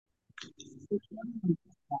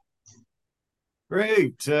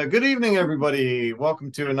Great. Good evening, everybody.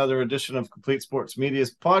 Welcome to another edition of Complete Sports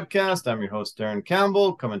Media's podcast. I'm your host, Darren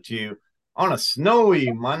Campbell, coming to you on a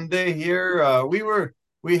snowy Monday here.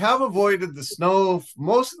 We have avoided the snow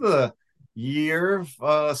most of the year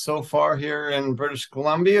so far here in British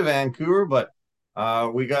Columbia, Vancouver, but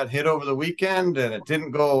we got hit over the weekend and it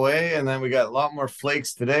didn't go away. And then we got a lot more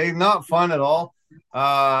flakes today. Not fun at all.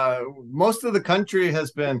 Most of the country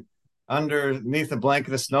has been underneath a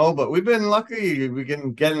blanket of snow, but we've been lucky we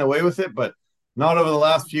can getting away with it, but not over the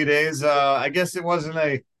last few days. I guess it wasn't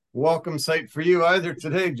a welcome sight for you either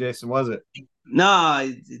today, Jason, was it?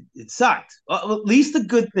 No, it sucked. Well, at least the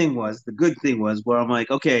good thing was where I'm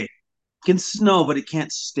like, okay, it can snow, but it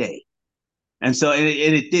can't stay. And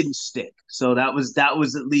it didn't stick. So that was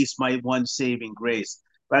at least my one saving grace.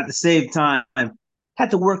 But at the same time,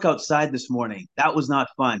 had to work outside this morning. That was not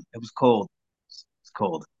fun. It was cold. It's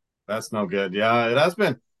cold. That's no good. Yeah, it has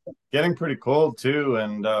been getting pretty cold too,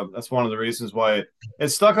 and that's one of the reasons why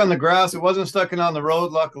it's stuck on the grass. It wasn't stuck on the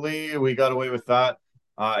road. Luckily, we got away with that.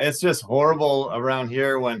 It's just horrible around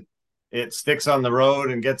here when it sticks on the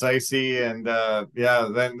road and gets icy, and yeah,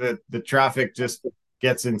 then the traffic just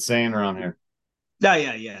gets insane around here. Yeah,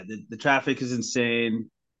 yeah, yeah. The traffic is insane,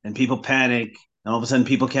 and people panic, and all of a sudden,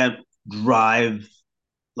 people can't drive.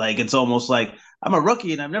 Like it's almost like I'm a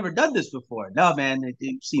rookie and I've never done this before. No, man,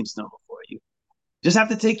 you've seen snow before. You just have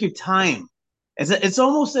to take your time. It's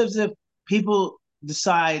almost as if people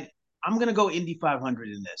decide I'm gonna go Indy 500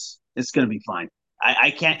 in this. It's gonna be fine.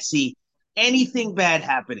 I can't see anything bad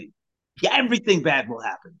happening. Yeah, everything bad will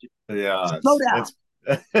happen. Yeah, Slow down.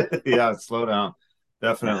 it's yeah, slow down, Yeah.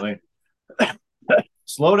 definitely.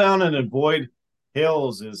 Slow down and avoid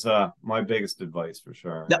hills is my biggest advice for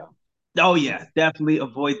sure. No, oh yeah, definitely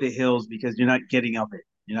avoid the hills because you're not getting up it.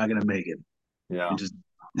 You're not gonna make it. Yeah, You yeah. just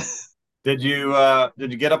Did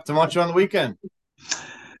you get up to much on the weekend?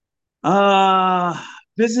 uh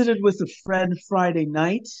visited with a friend Friday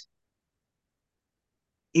night.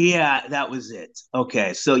 Yeah, that was it.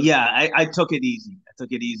 Okay. So yeah, I took it easy. I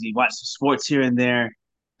took it easy. Watched some sports here and there,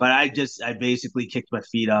 but I basically kicked my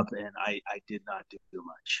feet up and I did not do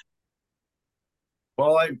much.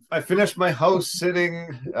 Well, I finished my house sitting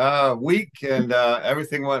week and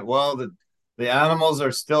everything went well. The animals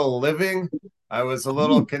are still living. I was a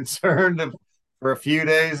little concerned for a few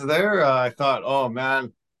days there. I thought, oh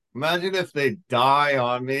man, imagine if they die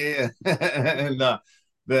on me, and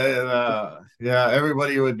yeah,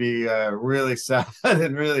 everybody would be really sad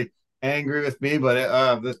and really angry with me.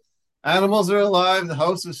 But the animals are alive. The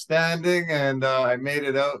house is standing, and I made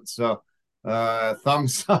it out. So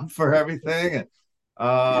thumbs up for everything.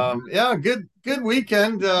 Yeah, good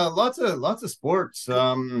weekend. Lots of sports.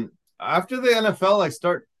 After the NFL, I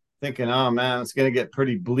start thinking, oh man, it's gonna get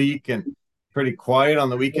pretty bleak and pretty quiet on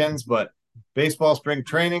the weekends. But baseball spring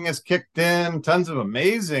training has kicked in. Tons of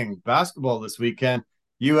amazing basketball this weekend.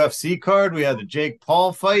 UFC card. We had the Jake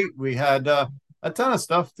Paul fight. We had a ton of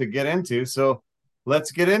stuff to get into. So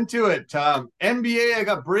let's get into it. NBA. I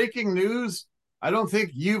got breaking news. I don't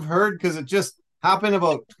think you've heard because it just happened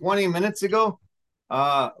about 20 minutes ago.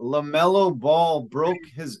 LaMelo Ball broke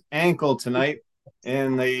his ankle tonight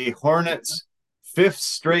in the Hornets' fifth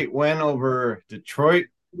straight win over Detroit.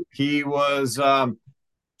 He was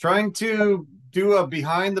trying to do a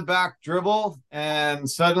behind the back dribble, and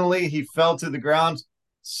suddenly he fell to the ground,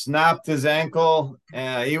 snapped his ankle.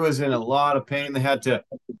 He was in a lot of pain. They had to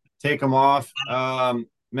take him off.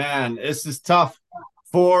 Man, this is tough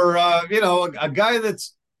for a guy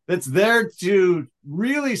that's there to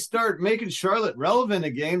really start making Charlotte relevant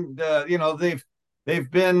again.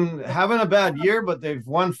 They've been having a bad year, but they've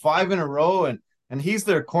won five in a row, and he's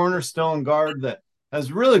their cornerstone guard that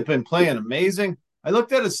has really been playing amazing. I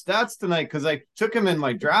looked at his stats tonight because I took him in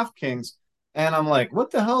my DraftKings, and I'm like,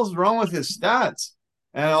 what the hell's wrong with his stats?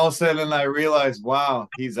 And all of a sudden, I realized, wow,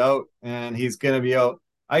 he's out, and he's going to be out.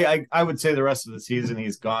 I would say the rest of the season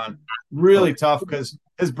he's gone. Really tough because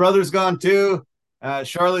his brother's gone too.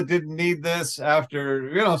 Charlotte didn't need this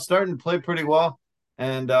after starting to play pretty well,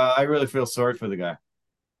 and I really feel sorry for the guy.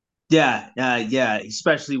 Yeah, yeah,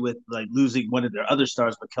 especially with like losing one of their other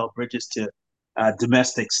stars, Mikel Bridges, to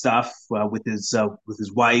domestic stuff with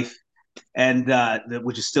his wife, and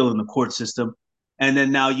which is still in the court system, and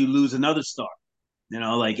then now you lose another star.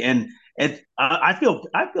 Like I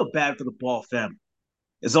feel bad for the Ball fam.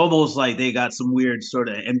 It's almost like they got some weird sort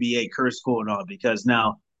of NBA curse going on because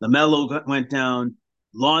now LaMelo went down,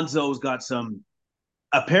 Lonzo's got some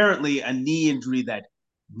apparently a knee injury that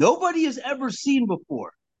nobody has ever seen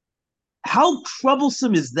before. How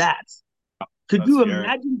troublesome is that? Could That's you scary.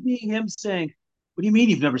 imagine being him saying, "What do you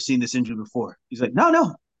mean you've never seen this injury before?" He's like,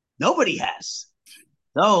 "No, nobody has.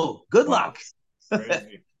 So good Wow. luck."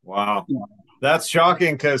 Crazy. Wow. That's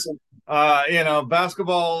shocking because,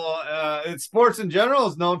 basketball, sports in general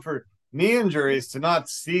is known for knee injuries. To not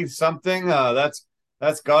see something, that's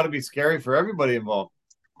got to be scary for everybody involved.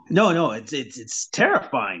 No, it's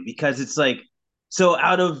terrifying because it's like, so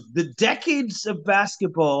out of the decades of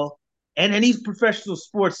basketball and any professional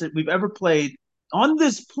sports that we've ever played on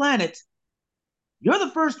this planet, you're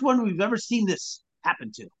the first one we've ever seen this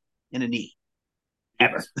happen to in a knee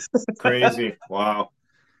ever. Yes. Crazy. Wow.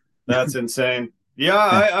 That's insane.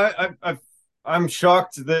 Yeah, I'm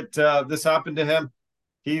shocked that this happened to him.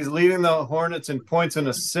 He's leading the Hornets in points and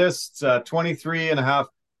assists, 23 and a half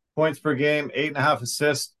points per game, 8.5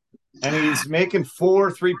 assists, and he's making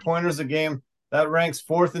 4 3-pointers a game. That ranks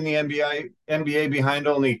fourth in the NBA behind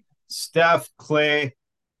only Steph, Clay,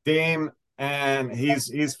 Dame, and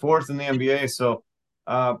he's fourth in the NBA. So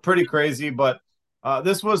pretty crazy, but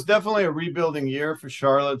this was definitely a rebuilding year for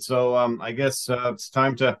Charlotte. So I guess it's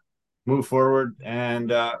time to move forward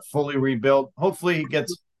and fully rebuild. Hopefully he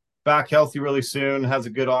gets back healthy really soon, has a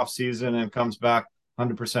good off season, and comes back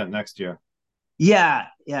 100% next year. Yeah.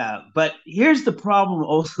 But here's the problem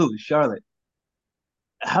also with Charlotte.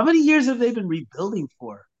 How many years have they been rebuilding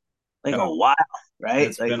for? Like Yeah, a while, right?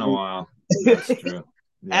 it's Like been a while. That's true.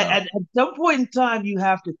 Yeah. at some point in time, you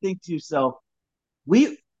have to think to yourself,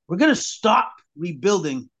 we're gonna stop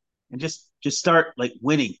rebuilding and just start like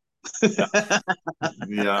winning. Yeah.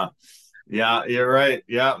 Yeah. Yeah, you're right.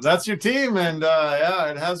 Yeah, that's your team, and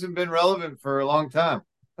yeah, it hasn't been relevant for a long time.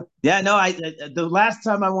 Yeah, no, the last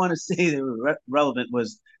time I want to say they were relevant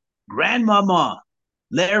was Grandmama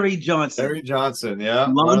Larry Johnson, Larry Johnson, yeah,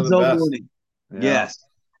 one of the Lonzo best. Mourning. Yeah, Yes,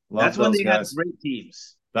 love that's when those they had guys. great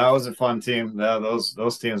teams. That was a fun team. Yeah,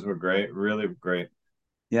 those teams were great, really great.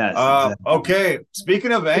 Yes, exactly. Okay.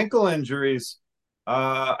 Speaking of ankle injuries,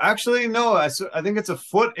 actually, no, I think it's a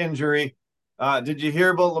foot injury. Did you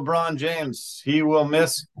hear about LeBron James? He will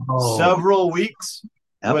miss Oh, several weeks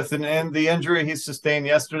yep. with the injury he sustained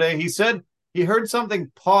yesterday. He said he heard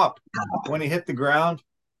something pop when he hit the ground,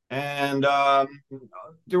 and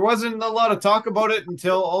there wasn't a lot of talk about it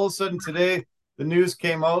until all of a sudden today the news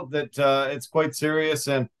came out that it's quite serious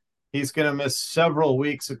and he's going to miss several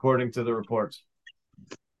weeks, according to the reports.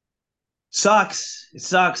 Sucks. It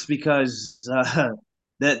sucks because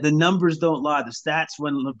the numbers don't lie. The stats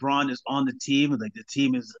when LeBron is on the team, like the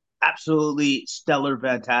team is absolutely stellar,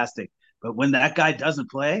 fantastic. But when that guy doesn't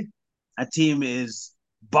play, that team is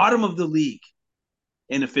bottom of the league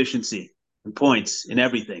in efficiency and points and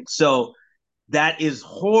everything. So that is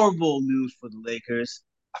horrible news for the Lakers.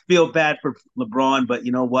 I feel bad for LeBron, but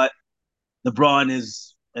you know what? LeBron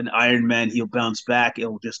is an Iron Man. He'll bounce back.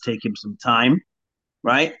 It'll just take him some time,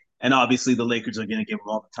 right? And obviously, the Lakers are going to give him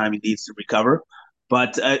all the time he needs to recover.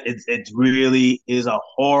 But it really is a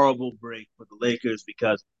horrible break for the Lakers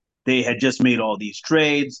because they had just made all these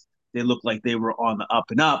trades. They looked like they were on the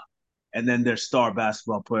up and up. And then their star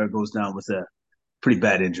basketball player goes down with a pretty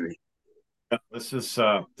bad injury. This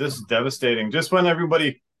is devastating. Just when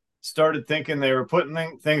everybody started thinking they were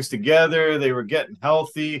putting things together, they were getting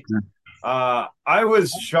healthy. I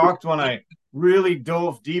was shocked when I really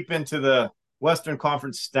dove deep into the Western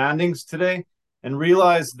Conference standings today and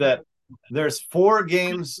realized that there's 4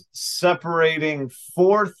 games separating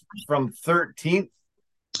fourth from 13th.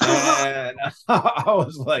 And I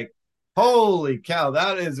was like, holy cow,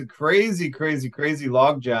 that is a crazy, crazy, crazy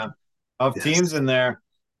logjam of Yes. teams in there.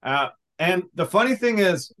 And the funny thing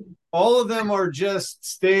is, all of them are just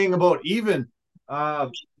staying about even. Uh,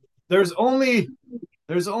 there's only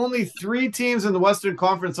 3 teams in the Western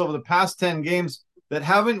Conference over the past 10 games that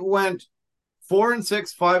haven't went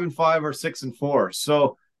 4-6, 5-5, or 6-4.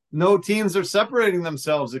 So no teams are separating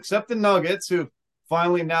themselves except the Nuggets, who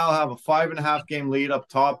finally now have a 5.5 game lead up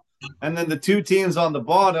top. And then the 2 teams on the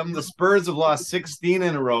bottom, the Spurs have lost 16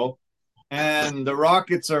 in a row, and the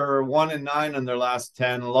Rockets are 1-9 in their last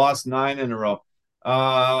 10, lost 9 in a row.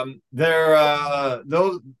 They're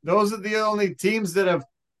those are the only teams that have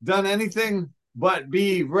done anything but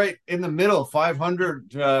be right in the middle,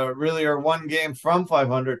 500, really, or 1 game from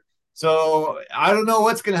 500. So I don't know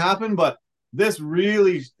what's going to happen, but this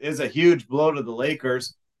really is a huge blow to the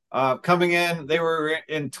Lakers. Coming in, they were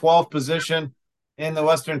in 12th position in the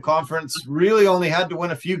Western Conference, really only had to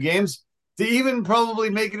win a few games to even probably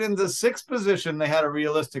make it into 6th position. They had a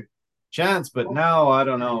realistic chance, but now I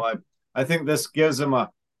don't know. I think this gives them a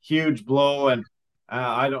huge blow, and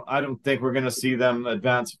I don't think we're going to see them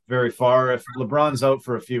advance very far. If LeBron's out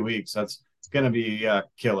for a few weeks, that's going to be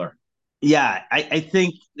killer. Yeah, I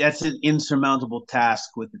think that's an insurmountable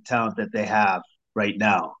task with the talent that they have. right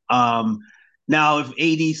now. Now, if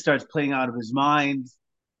AD starts playing out of his mind,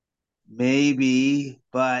 maybe.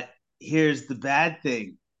 But here's the bad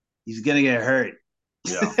thing: he's gonna get hurt.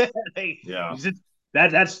 Yeah. Like, Yeah.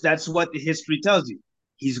 that's what the history tells you.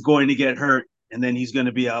 He's going to get hurt, and then he's going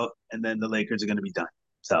to be out, and then the Lakers are going to be done.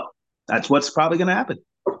 So that's what's probably going to happen.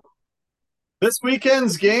 This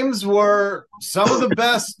weekend's games were some of the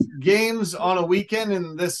best games on a weekend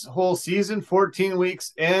in this whole season, 14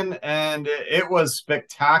 weeks in, and it was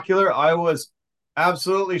spectacular. I was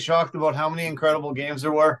absolutely shocked about how many incredible games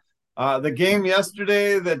there were. The game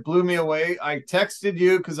yesterday that blew me away, I texted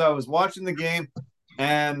you because I was watching the game,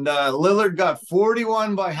 and Lillard got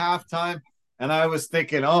 41 by halftime, and I was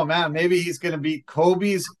thinking, oh man, maybe he's going to beat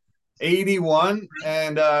Kobe's 81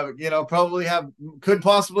 and could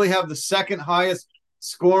possibly have the second highest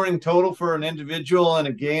scoring total for an individual in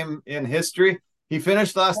a game in history. He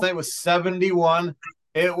finished last night with 71.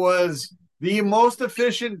 It was the most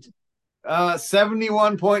efficient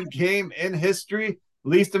 71-point game in history,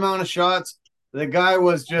 least amount of shots. The guy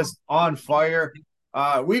was just on fire.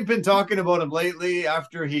 We've been talking about him lately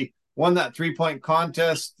after he won that 3-point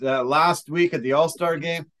contest last week at the All-Star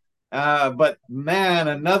game. But man,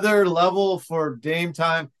 another level for Dame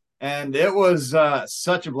time, and it was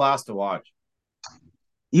such a blast to watch.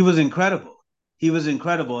 He was incredible. He was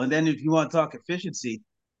incredible. And then if you want to talk efficiency,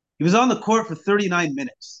 he was on the court for 39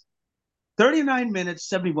 minutes. 39 minutes,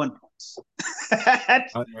 71 points.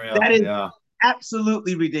 Unreal. That is Yeah.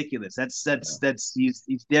 absolutely ridiculous. That's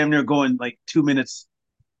he's damn near going like 2 minutes,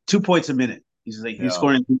 2 points a minute. He's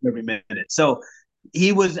scoring every minute. So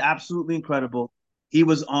he was absolutely incredible. He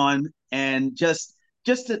was on, and just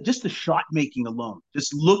the shot making alone,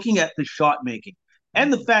 just looking at the shot making,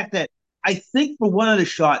 and the fact that I think for one of the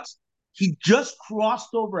shots he just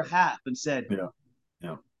crossed over half and said,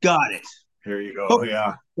 Yeah. "Got it. Here you go." Oh,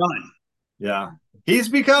 yeah. Done. Yeah. He's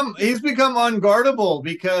become unguardable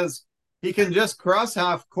because he can just cross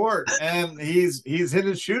half court and he's in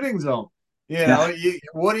his shooting zone.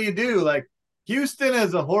 What do you do? Like, Houston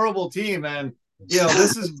is a horrible team, and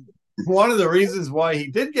this is one of the reasons why he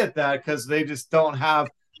did get that, because they just don't have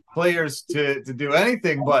players to do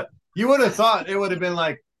anything. But you would have thought it would have been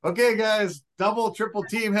like, okay, guys, double, triple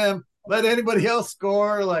team him, let anybody else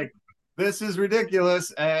score. Like, this is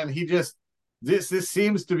ridiculous. And he just this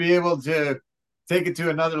seems to be able to take it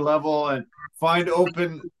to another level and find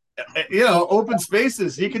open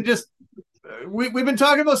spaces. He can just we've been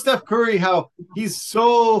talking about Steph Curry, how he's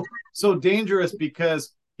so dangerous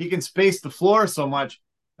because he can space the floor so much.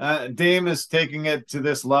 Dame is taking it to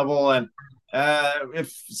this level, and if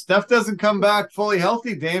Steph doesn't come back fully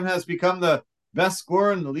healthy, Dame has become the best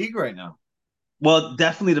scorer in the league right now. Well,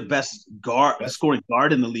 definitely the best scoring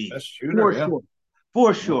guard in the league. Best shooter,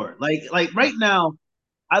 for sure. Like right now,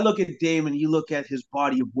 I look at Dame and you look at his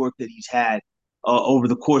body of work that he's had over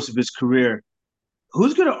the course of his career.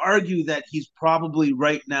 Who's going to argue that he's probably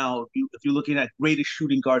right now, if you're looking at greatest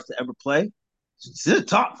shooting guards to ever play, he's in the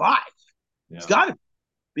top 5. Yeah. He's got it,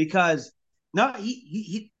 because no,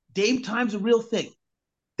 Dame time's a real thing.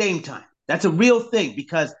 Dame time, that's a real thing,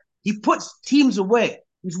 because he puts teams away.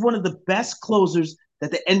 He's one of the best closers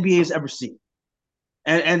that the NBA has ever seen.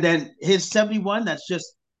 And then his 71, that's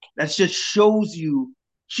just shows you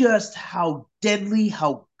just how deadly,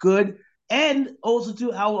 how good, and also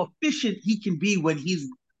too how efficient he can be when he's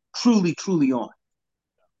truly on.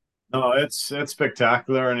 No, it's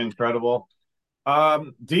spectacular and incredible.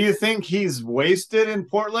 Do you think he's wasted in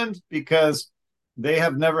Portland because they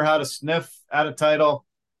have never had a sniff at a title?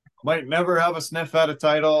 Might never have a sniff at a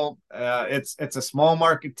title. It's a small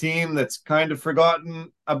market team that's kind of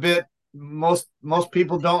forgotten a bit. Most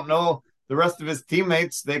people don't know the rest of his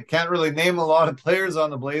teammates. They can't really name a lot of players on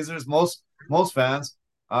the Blazers. Most fans.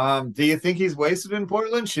 Do you think he's wasted in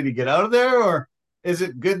Portland? Should he get out of there, or is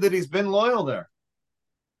it good that he's been loyal there?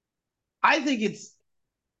 I think it's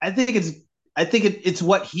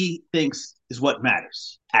what he thinks is what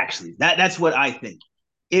matters. Actually, that's what I think.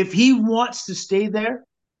 If he wants to stay there,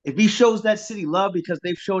 if he shows that city love because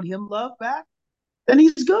they've showed him love back, then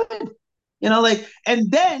he's good.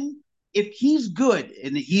 And then if he's good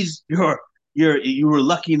and you were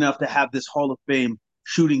lucky enough to have this Hall of Fame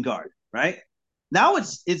shooting guard, right? Now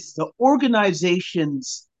it's the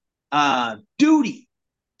organization's duty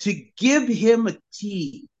to give him a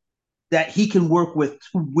team that he can work with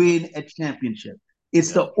to win a championship.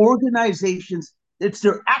 It's the organization's, it's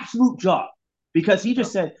their absolute job, because he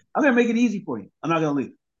just said, I'm going to make it easy for you. I'm not going to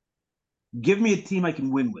leave. Give me a team I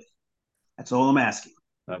can win with. That's all I'm asking.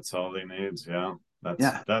 That's all he needs. Yeah.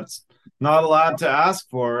 That's not a lot to ask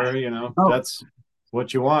for. No. That's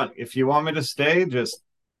what you want. If you want me to stay, just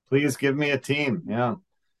Please give me a team. Yeah,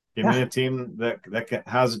 give me Yeah. a team that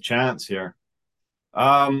has a chance here.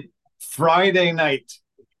 Friday night.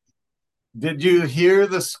 Did you hear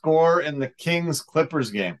the score in the Kings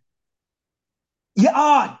Clippers game? Yeah.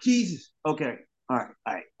 Oh, Jesus. Okay. All right.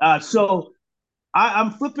 All right. So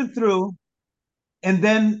I'm flipping through, and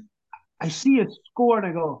then I see a score, and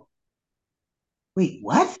I go, "Wait,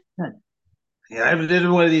 what?" Yeah, I did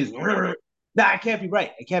one of these. Nah, I can't be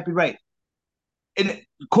right. I can't be right. And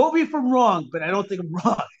quote me if I'm wrong, but I don't think I'm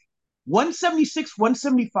wrong. 176,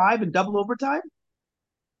 175 in double overtime.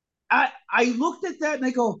 I looked at that and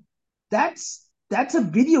I go, that's a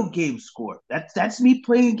video game score. That's me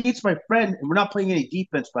playing against my friend, and we're not playing any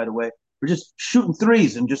defense, by the way. We're just shooting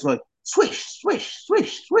threes and just like swish, swish,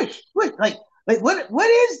 swish, swish, swish. Like what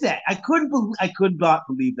is that? I could not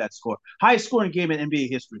believe that score. Highest scoring game in NBA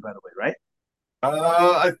history, by the way, right?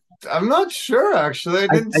 I'm not sure actually. I I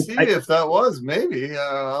didn't I see I if that was. Maybe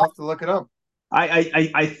I'll have to look it up.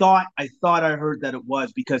 I thought I heard that it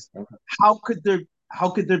was because how could there how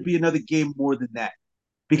could there be another game more than that?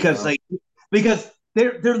 Because Yeah, like because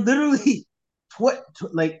they're literally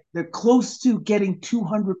like they're close to getting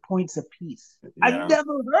 200 points apiece. I've yeah.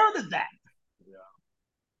 never heard of that.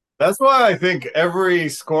 That's why I think every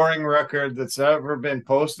scoring record that's ever been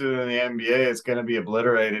posted in the NBA is going to be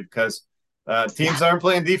obliterated because Yeah. teams aren't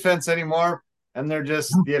playing defense anymore and they're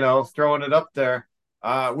just, throwing it up there.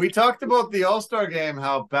 We talked about the All Star game,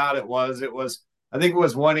 how bad it was. I think it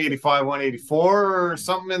was 185, 184 or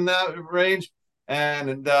something in that range.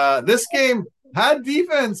 And this game had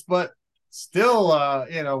defense, but still,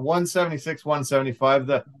 176,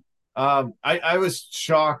 175. I was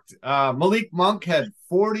shocked. Malik Monk had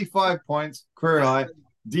 45 points, career high.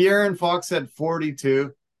 De'Aaron Fox had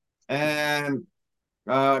 42, and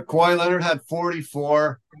Kawhi Leonard had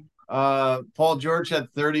 44. Paul George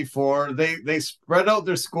had 34. They spread out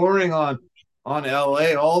their scoring on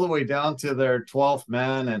LA all the way down to their 12th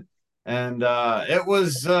man, and it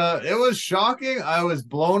was shocking. I was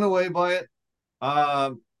blown away by it.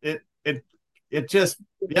 It just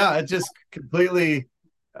it just completely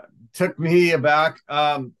took me aback.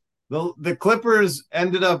 The Clippers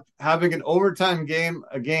ended up having an overtime game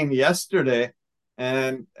again yesterday,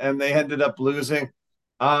 and they ended up losing.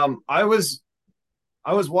 I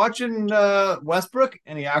was watching Westbrook,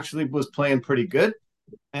 and he actually was playing pretty good.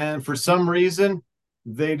 And for some reason,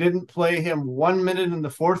 they didn't play him 1 minute in the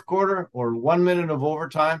fourth quarter or 1 minute of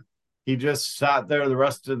overtime. He just sat there the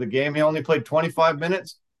rest of the game. He only played 25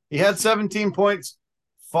 minutes. He had 17 points,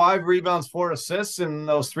 5 rebounds, 4 assists in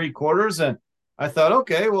those 3 quarters. And I thought,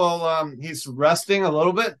 okay, well, he's resting a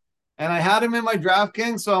little bit. And I had him in my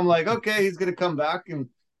DraftKings. So I'm like, okay, he's going to come back and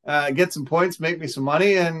get some points, make me some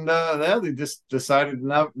money. And they just decided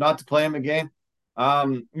not to play him again.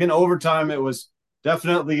 In overtime, it was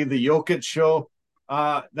definitely the Jokic show.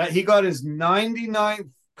 That he got his 99th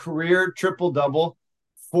career triple double,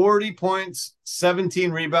 40 points,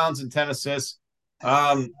 17 rebounds, and 10 assists.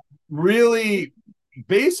 Really,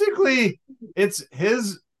 basically, it's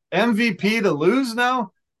his MVP to lose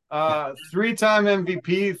now. 3-time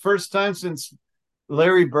MVP, first time since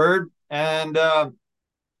Larry Bird. And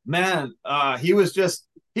man, he's just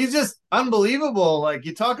unbelievable. Like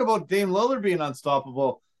you talk about Dame Lillard being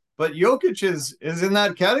unstoppable, but Jokic is in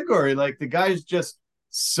that category. Like the guy's just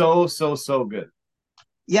so good.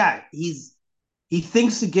 Yeah, he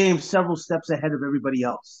thinks the game several steps ahead of everybody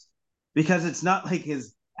else because it's not like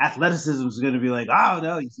his athleticism is going to be like, oh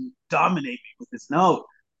no, he's dominating with this. No,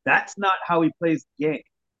 that's not how he plays the game.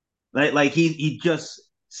 Like he just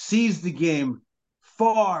sees the game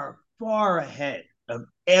far ahead of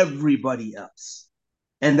everybody else,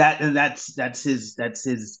 and that's his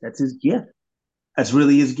gift. That's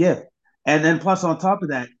really his gift. And then plus on top of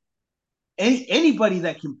that, anybody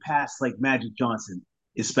that can pass like Magic Johnson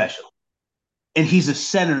is special, and he's a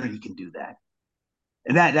center and he can do that.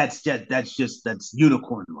 And that's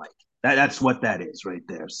unicorn like. That's what that is right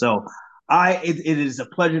there. So it is a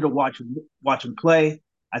pleasure to watch him play.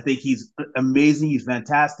 I think he's amazing. He's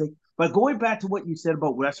fantastic. But going back to what you said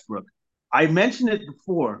about Westbrook, I mentioned it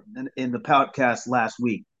before in the podcast last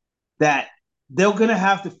week that they're going to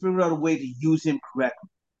have to figure out a way to use him correctly.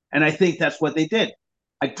 And I think that's what they did.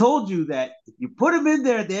 I told you that if you put him in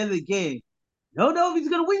there at the end of the game, you don't know if he's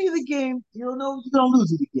going to win you the game. You don't know if he's going to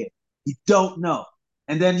lose you the game. You don't know.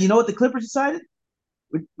 And then you know what the Clippers decided?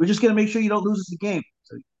 We're just going to make sure you don't lose us the game.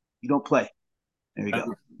 So you don't play. There we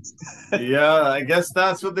go. Yeah, I guess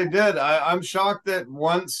that's what they did. I'm shocked that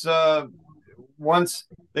once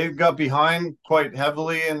they got behind quite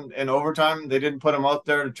heavily in overtime, they didn't put him out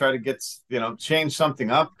there to try to get change something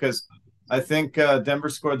up because I think Denver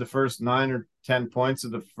scored the first 9 or 10 points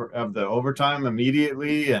of the overtime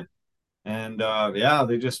immediately, and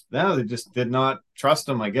they just did not trust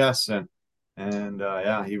him, I guess, and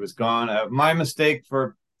he was gone. My mistake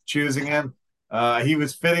for choosing him. He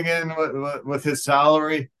was fitting in with his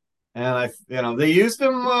salary, and they used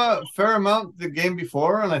him a fair amount the game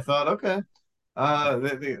before, and I thought, okay,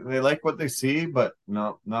 they like what they see, but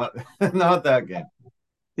no, not not that game.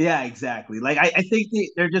 Yeah, exactly. Like I think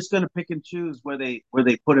they're just gonna pick and choose where they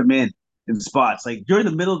put him in spots. Like during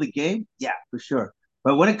the middle of the game, yeah, for sure.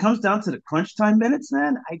 But when it comes down to the crunch time minutes,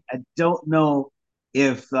 man, I don't know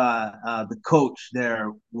if the coach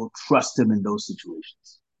there will trust him in those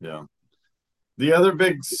situations. Yeah. The other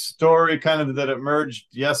big story kind of that emerged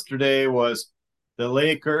yesterday was the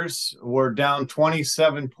Lakers were down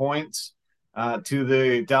 27 points to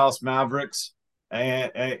the Dallas Mavericks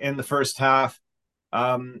in the first half.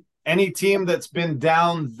 Any team that's been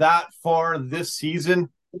down that far this season,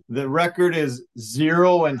 the record is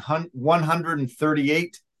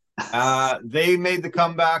 0-138. They made the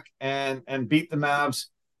comeback and beat the Mavs.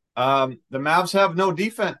 The Mavs have no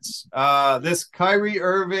defense. This Kyrie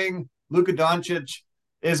Irving, Luka Doncic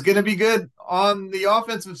is going to be good on the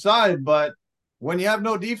offensive side, but when you have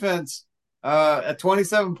no defense, a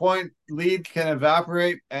 27-point lead can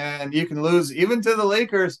evaporate and you can lose even to the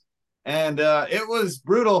Lakers. And it was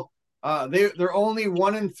brutal. They're only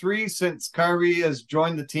 1-3 since Kyrie has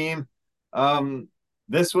joined the team.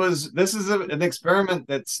 This is an experiment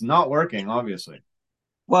that's not working, obviously.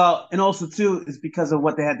 Well, and also too is because of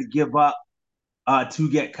what they had to give up to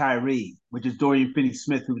get Kyrie, which is Dorian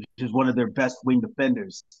Finney-Smith, which is one of their best wing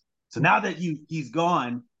defenders. So now that he's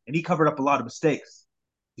gone and he covered up a lot of mistakes,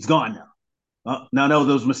 he's gone now. Now, no,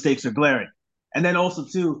 those mistakes are glaring. And then also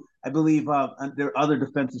too, I believe their other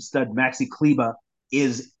defensive stud, Maxi Kleba,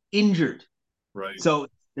 is injured. Right. So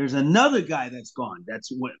there's another guy that's gone.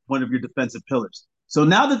 That's one of your defensive pillars. So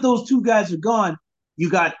now that those two guys are gone, you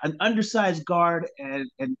got an undersized guard and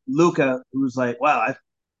Luka, who's like, wow, I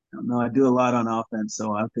don't know, I do a lot on offense,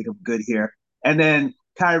 so I think I'm good here. And then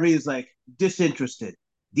Kyrie is like disinterested.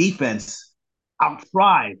 Defense, I'll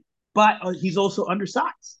try, but he's also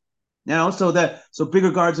undersized. So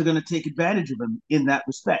bigger guards are going to take advantage of him in that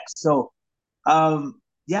respect. So,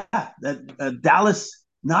 Dallas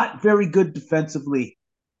not very good defensively,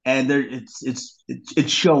 and it's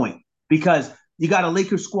showing because you got a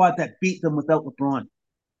Lakers squad that beat them without LeBron.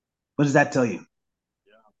 What does that tell you?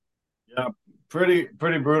 Yeah, pretty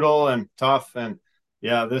brutal and tough, and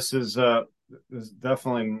yeah, this is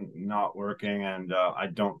definitely not working, and I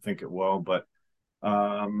don't think it will. But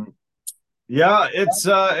um, yeah,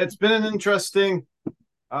 it's been an interesting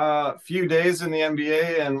few days in the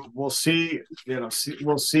NBA, and we'll see.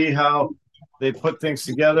 We'll see how they put things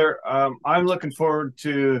together. I'm looking forward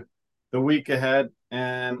to the week ahead,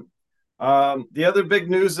 and the other big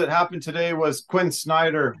news that happened today was Quinn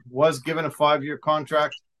Snyder was given a 5-year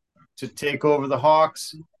contract to take over the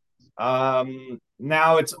Hawks.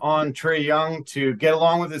 Now it's on Trae Young to get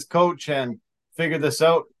along with his coach and figure this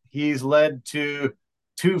out. He's led to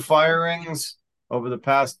 2 firings over the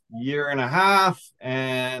past year and a half,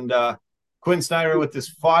 and Quinn Snyder with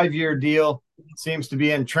this 5-year deal seems to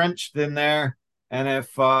be entrenched in there. And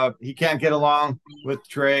if he can't get along with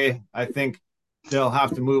Trae, I think they'll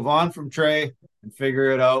have to move on from Trae and figure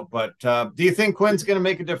it out. But do you think Quinn's going to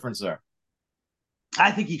make a difference there?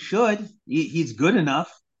 I think he should. He's good enough,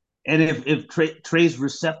 and if Trae's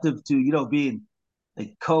receptive to being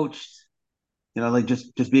like coached, like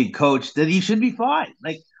just being coached, then he should be fine.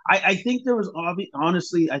 Like I think there was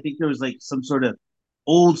honestly, I think there was like some sort of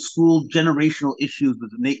old school generational issues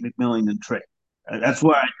with Nate McMillan and Trae. That's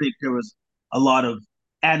where I think there was a lot of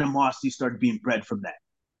animosity started being bred from that.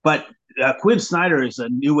 But Quinn Snyder is a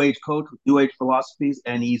new age coach with new age philosophies,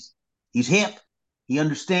 and he's hip. He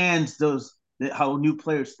understands how new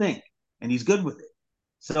players think, and he's good with it.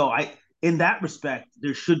 So in that respect,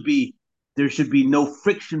 there should be no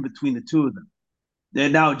friction between the two of them.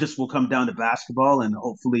 And now it just will come down to basketball, and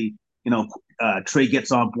hopefully, Trae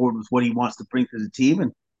gets on board with what he wants to bring to the team,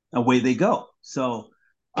 and away they go. So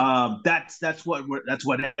that's what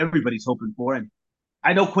everybody's hoping for. And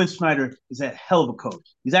I know Quinn Snyder is a hell of a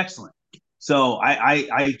coach. He's excellent. So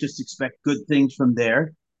I just expect good things from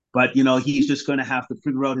there. But he's just going to have to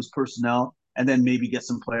figure out his personnel and then maybe get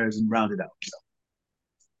some players and round it out.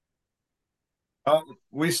 So.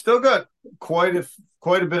 We still got quite a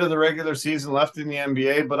bit of the regular season left in the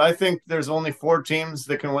NBA, but I think there's only 4 teams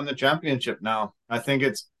that can win the championship now. I think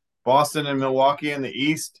it's Boston and Milwaukee in the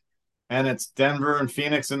East, and it's Denver and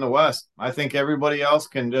Phoenix in the West. I think everybody else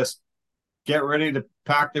can just get ready to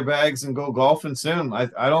pack their bags and go golfing soon.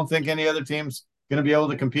 I don't think any other team's going to be able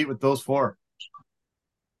to compete with those 4.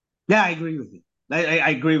 Yeah, I agree with you. I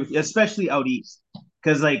agree with you, especially out east,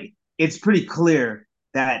 because like it's pretty clear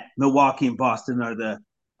that Milwaukee and Boston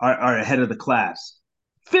are ahead of the class.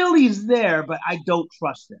 Philly's there, but I don't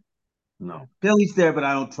trust them. No. Philly's there, but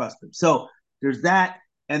I don't trust them. So there's that,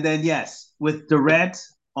 and then yes, with Durant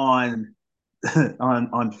on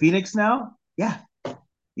on Phoenix now, yeah,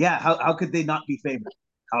 yeah. How could they not be favored?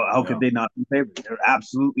 How could Yeah. they not be favored? They're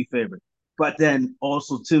absolutely favored. But then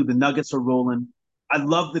also too, the Nuggets are rolling. I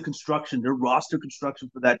love the construction. Their roster construction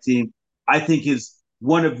for that team, I think, is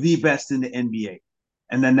one of the best in the NBA.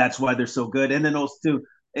 And then that's why they're so good. And then also too,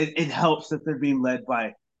 it helps that they're being led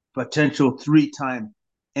by potential three-time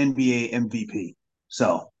NBA MVP.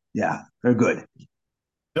 So yeah, they're good.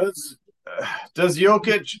 Does does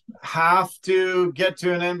Jokic have to get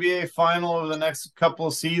to an NBA final over the next couple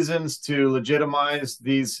of seasons to legitimize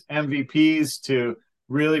these MVPs to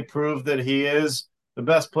really prove that he is the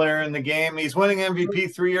best player in the game? He's winning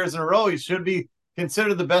MVP 3 years in a row. He should be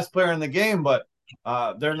considered the best player in the game, but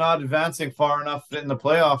they're not advancing far enough in the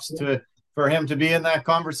playoffs to for him to be in that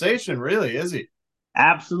conversation. Really, is he?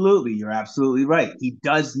 Absolutely, you're absolutely right. He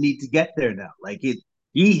does need to get there now. Like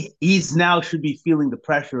he's now should be feeling the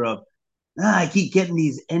pressure of I keep getting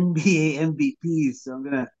these NBA MVPs, so I'm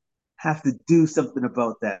gonna have to do something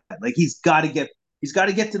about that. Like he's got to get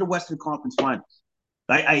to the Western Conference Finals.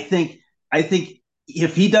 I think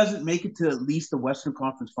if he doesn't make it to at least the Western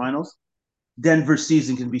Conference Finals, Denver's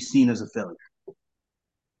season can be seen as a failure.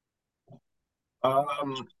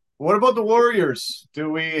 What about the Warriors? Do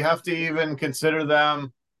we have to even consider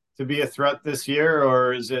them to be a threat this year,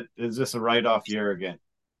 or is this a write-off year again?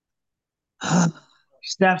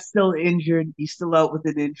 Steph's still injured. He's still out with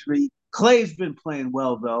an injury. Clay's been playing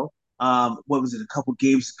well, though. What was it? A couple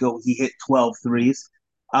games ago, he hit 12 threes.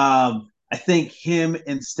 I think him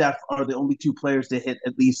and Steph are the only two players that hit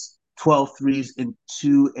at least 12 threes in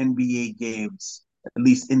two NBA games, at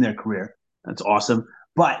least in their career. That's awesome.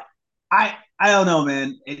 But I don't know,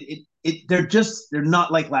 man. They're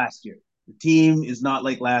not like last year. The team is not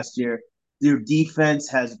like last year. Their defense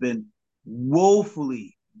has been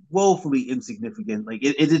woefully insignificant. Like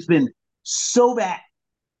it has been so bad.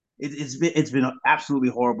 It's been absolutely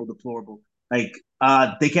horrible, deplorable. Like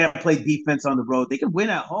they can't play defense on the road. They can win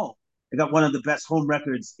at home. They got one of the best home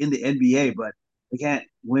records in the NBA, but they can't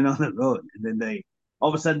win on the road. And then they all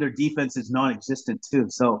of a sudden their defense is non-existent too.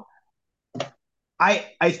 So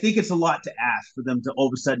I think it's a lot to ask for them to all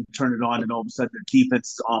of a sudden turn it on and all of a sudden their defense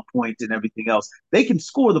is on point and everything else. They can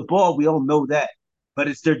score the ball, we all know that, but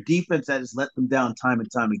it's their defense that has let them down time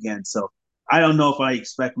and time again. So I don't know if I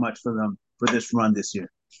expect much for them for this run this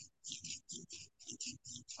year.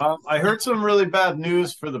 I heard some really bad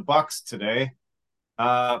news for the Bucks today.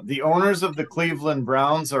 The owners of the Cleveland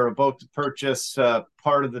Browns are about to purchase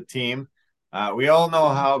part of the team. We all know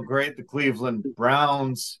how great the Cleveland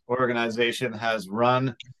Browns organization has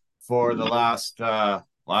run for the last, I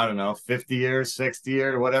don't know, 50 years, 60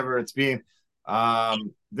 years, whatever it's been.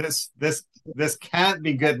 This can't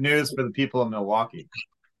be good news for the people of Milwaukee.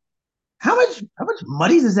 How much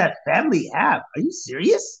money does that family have? Are you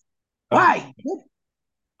serious? Why?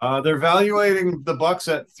 They're valuating the Bucks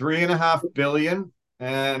at 3.5 billion,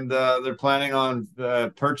 and they're planning on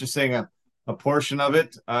purchasing a portion of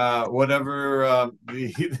it, whatever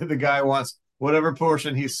the guy wants, whatever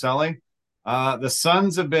portion he's selling. The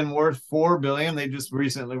Suns have been worth 4 billion. They just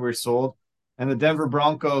recently were sold, and the Denver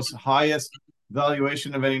Broncos highest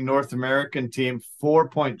valuation of any North American team,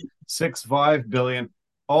 4.65 billion,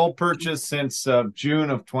 all purchased since June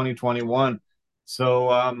of 2021. So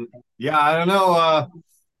yeah, I don't know.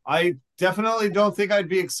 I definitely don't think I'd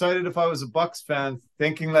be excited if I was a Bucks fan,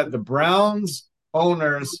 thinking that the Browns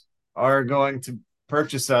owners are going to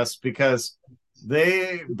purchase us because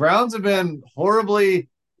they Browns have been horribly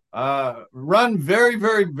run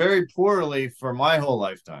very poorly for my whole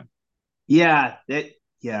lifetime. Yeah, that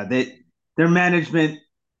their management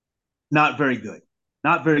not very good,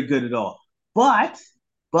 not very good at all. But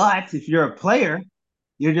if you're a player,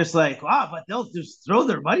 you're just like, wow, but they'll just throw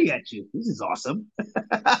their money at you. This is awesome.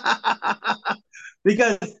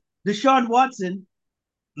 Because Deshaun Watson,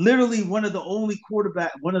 literally one of the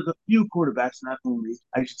few quarterbacks, not only,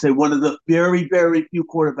 I should say, one of the very few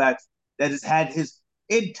quarterbacks that has had his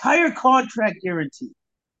entire contract guaranteed,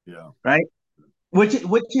 Yeah. right? Which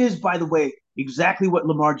is, by the way, exactly what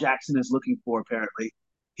Lamar Jackson is looking for. Apparently,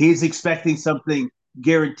 he's expecting something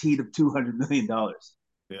guaranteed of $200 million.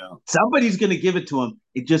 Yeah. Somebody's going to give it to him.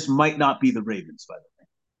 It just might not be the Ravens, by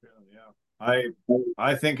the Yeah.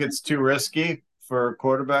 I think it's too risky for a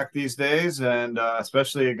quarterback these days, and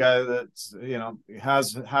especially a guy that's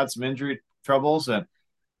has had some injury troubles, and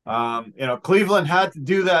Cleveland had to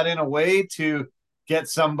do that in a way to get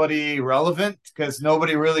somebody relevant because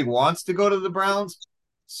nobody really wants to go to the Browns.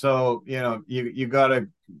 So, you got to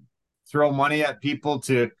throw money at people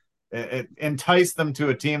to entice them to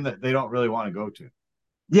a team that they don't really want to go to.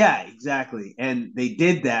 Yeah, exactly. And they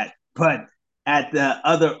did that, but at the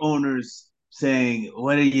other owners saying,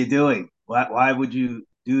 "What are you doing? Why would you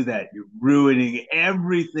do that? You're ruining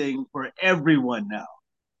everything for everyone now."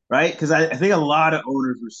 Right? Because I think a lot of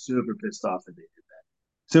owners were super pissed off that they did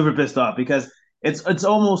that. Super pissed off because it's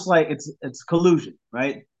almost like it's collusion,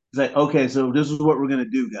 right? It's like, okay, so this is what we're gonna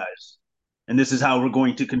do, guys, and this is how we're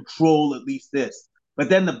going to control at least this. But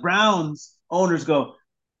then the Browns owners go,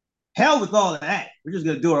 hell with all of that. We're just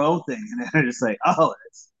gonna do our own thing, and they're just like, oh,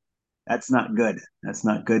 that's not good. That's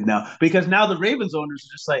not good now because now the Ravens owners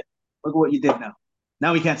are just like, look at what you did now.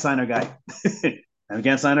 Now we can't sign our guy. And we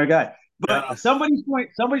can't sign our guy. Yeah. But somebody's going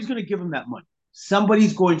to give him that money.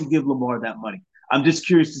 Somebody's going to give Lamar that money. I'm just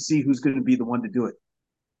curious to see who's going to be the one to do it.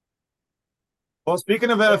 Well, speaking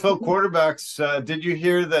of NFL quarterbacks, did you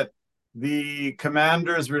hear that the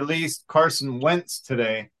Commanders released Carson Wentz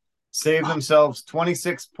today, saved themselves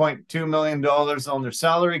 $26.2 million on their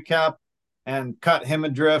salary cap, and cut him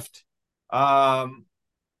adrift?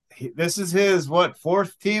 This is his, what,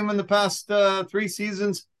 fourth team in the past 3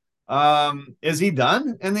 seasons? Is he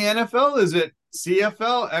done in the NFL? Is it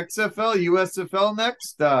CFL, XFL, USFL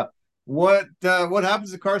next? What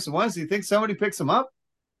happens to Carson Wentz? Do you think somebody picks him up?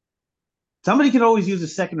 Somebody can always use a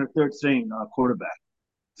second or third string quarterback.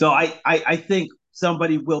 So I think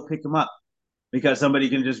somebody will pick him up because somebody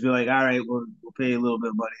can just be like, all right, we'll pay you a little bit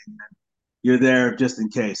of money, and then you're there just in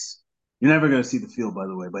case. You're never going to see the field, by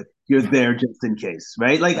the way, but you're there just in case,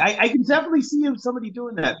 right? Like I can definitely see him somebody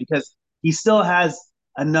doing that because he still has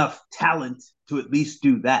enough talent to at least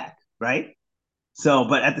do that, right? So,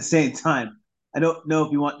 but at the same time, I don't know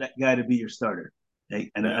if you want that guy to be your starter.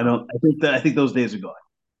 Right? And I Yeah, don't. I think those days are gone.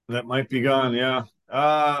 that might be gone. Yeah.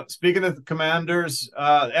 Speaking of the Commanders,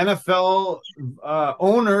 NFL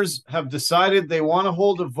owners have decided they want to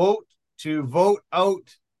hold a vote to vote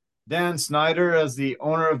out Dan Snyder as the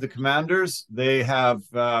owner of the Commanders. They have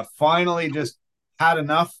finally just had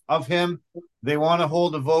enough of him. They want to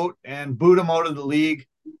hold a vote and boot him out of the league,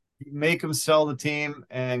 make him sell the team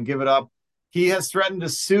and give it up. He has threatened to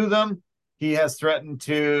sue them. He has threatened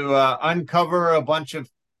to uncover a bunch of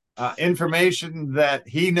information that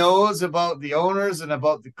he knows about the owners and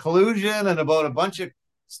about the collusion and about a bunch of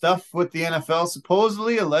stuff with the NFL,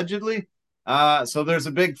 supposedly, allegedly. So there's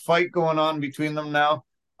a big fight going on between them now.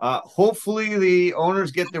 Hopefully, the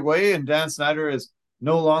owners get their way and Dan Snyder is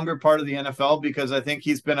no longer part of the NFL because I think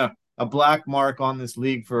he's been a black mark on this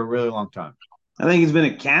league for a really long time. I think he's been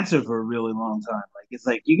a cancer for a really long time. Like it's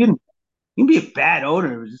like you can be a bad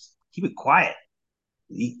owner, just keep it quiet.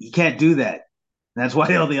 You can't do that. And that's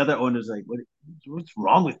why all the other owners are like, what's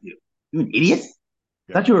wrong with you? You an idiot? I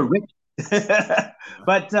Yeah. thought you were rich.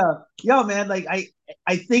 But yo, man, like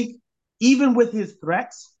I think even with his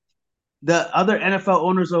threats, the other NFL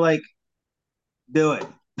owners are like, do it.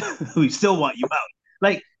 We still want you out.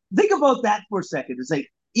 Like, think about that for a second. It's like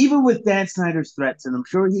even with Dan Snyder's threats, and I'm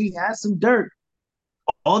sure he has some dirt,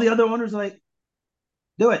 all the other owners are like,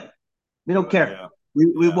 do it. We don't care. Yeah.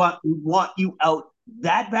 We Yeah. want you out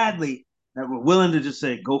that badly that we're willing to just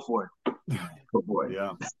say, go for it. Go for it.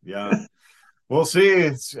 Yeah. Yeah. We'll see.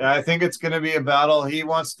 I think it's going to be a battle. He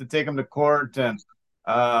wants to take him to court, and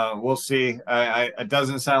we'll see. It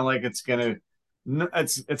doesn't sound like it's going to.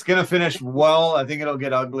 It's going to finish well. I think it'll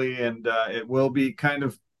get ugly, and it will be kind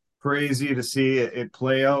of crazy to see it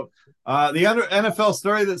play out. The other NFL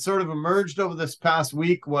story that sort of emerged over this past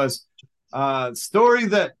week was a story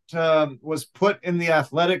that was put in the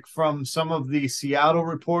Athletic from some of the Seattle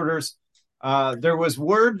reporters. There was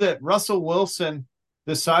word that Russell Wilson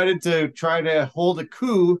decided to try to hold a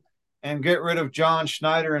coup and get rid of John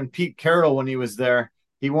Schneider and Pete Carroll when he was there.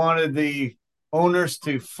 He wanted the owners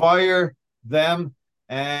to fire them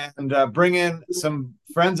and bring in some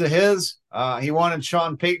friends of his. He wanted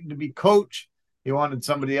Sean Payton to be coach. He wanted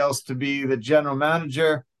somebody else to be the general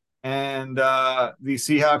manager. And the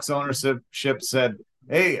Seahawks ownership said,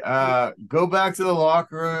 hey, go back to the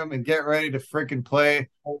locker room and get ready to freaking play.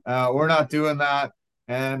 We're not doing that.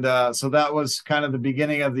 And so that was kind of the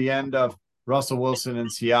beginning of the end of Russell Wilson in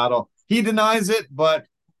Seattle. He denies it, but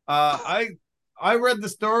I read the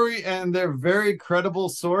story and they're very credible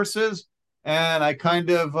sources, and I kind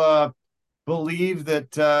of believe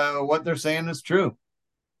that what they're saying is true.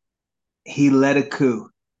 He led a coup.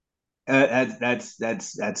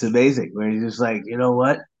 That's amazing. Where he's just like, you know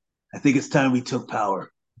what? I think it's time we took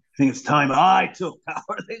power. think it's time I took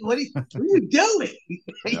power. Like, what are you doing?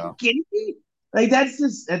 Are you Yeah. kidding me? Like that's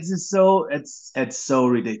just so it's so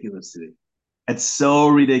ridiculous to me. It's so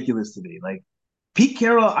ridiculous to me. Like Pete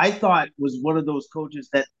Carroll, I thought was one of those coaches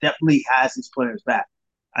that definitely has his players back,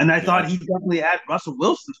 and I Yeah. thought he definitely had Russell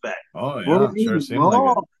Wilson's back Oh for yeah. a Sure seemed like it.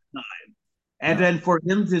 long time. And Yeah. then for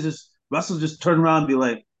him to just Russell just turn around and be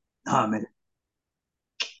like, "Nah, man,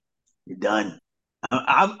 you're done.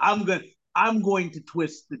 I'm gonna I'm going to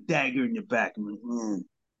twist the dagger in your back." I'm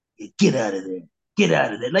like, get out of there, get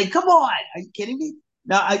out of there. Like, come on, are you kidding me?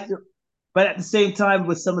 Now, but at the same time,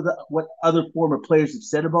 with some of the what other former players have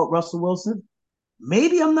said about Russell Wilson,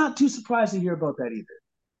 maybe I'm not too surprised to hear about that either.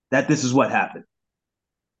 That this is what happened.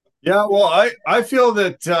 Yeah, well, I feel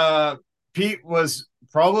that Pete was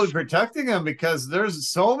probably protecting him because there's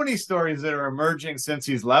so many stories that are emerging since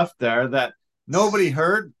he's left there that nobody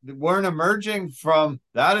heard, weren't emerging from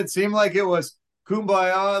that. It seemed like it was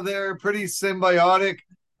kumbaya there, pretty symbiotic.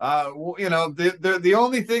 The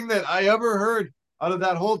only thing that I ever heard out of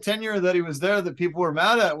that whole tenure that he was there that people were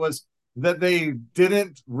mad at was that they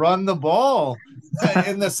didn't run the ball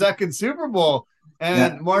in the second Super Bowl. Yeah,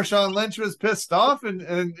 And Marshawn Lynch was pissed off,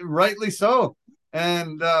 and rightly so.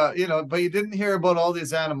 And but you didn't hear about all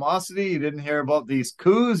this animosity. You didn't hear about these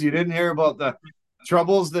coups. You didn't hear about the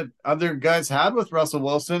troubles that other guys had with Russell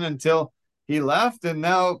Wilson until he left. And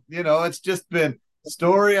now, it's just been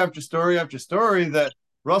story after story after story that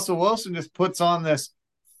Russell Wilson just puts on this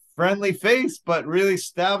friendly face, but really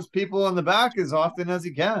stabs people in the back as often as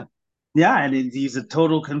he can. yeah, and he's a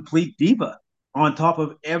total complete diva on top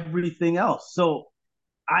of everything else. So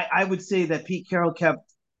I would say that Pete Carroll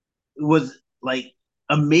was like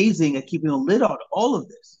amazing at keeping a lid on all of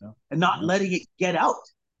this Yeah. and not Yeah. letting it get out,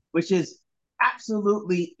 which is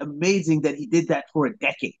absolutely amazing that he did that for a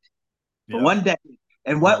decade, for Yeah. 1 decade.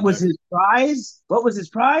 And One what was decade. his prize? What was his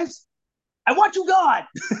prize? I want you gone.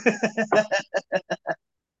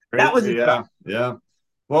 That was Crazy. his prize. Yeah. Yeah.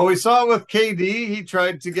 Well, we saw it with KD. He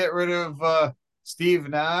tried to get rid of Steve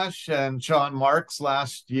Nash and Sean Marks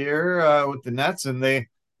last year with the Nets, and they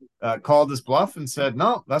called his bluff and said,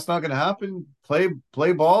 "No, that's not going to happen.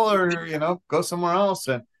 Play ball, or go somewhere else."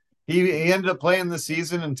 And he ended up playing the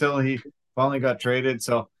season until he finally got traded.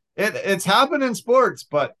 So it's happened in sports,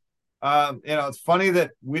 but it's funny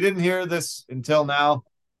that we didn't hear this until now.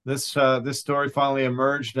 This story finally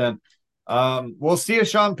emerged, and we'll see if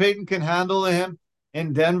Sean Payton can handle him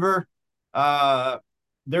in Denver. Uh,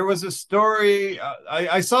 there was a story.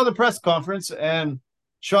 I saw the press conference, and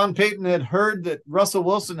Sean Payton had heard that Russell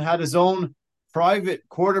Wilson had his own private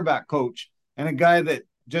quarterback coach and a guy that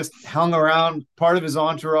just hung around, part of his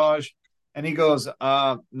entourage. And he goes,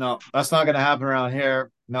 no, that's not going to happen around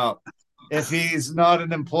here. No. If he's not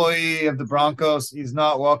an employee of the Broncos, he's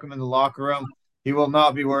not welcome in the locker room. He will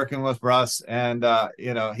not be working with Russ. And,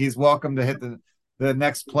 he's welcome to hit the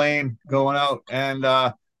next plane going out. And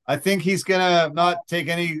I think he's going to not take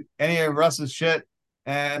any of Russ's shit.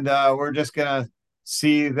 And we're just going to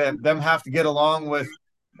see them have to get along with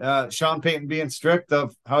Sean Payton being strict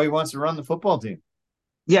of how he wants to run the football team.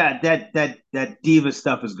 Yeah, that diva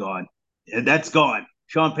stuff is gone. That's gone.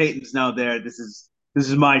 Sean Payton's now there. This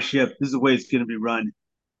is my ship. This is the way it's going to be run.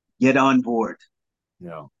 Get on board.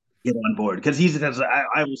 Yeah. Get on board because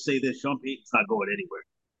I will say this: Sean Payton's not going anywhere.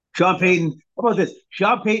 Sean Yeah. Payton. How about this?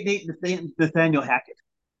 Sean Payton ain't Nathaniel Hackett.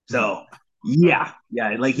 So yeah,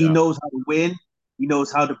 like he Yeah. knows how to win. He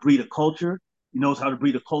knows how to breed a culture. He knows how to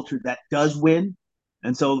breed a culture that does win.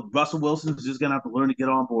 And so Russell Wilson is just gonna have to learn to get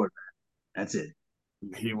on board, man. That's it.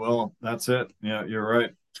 He will. That's it. Yeah, you're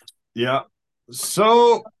right. Yeah.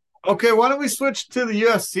 So, okay, why don't we switch to the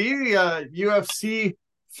UFC? UFC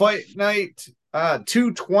Fight Night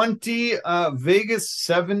 220, Vegas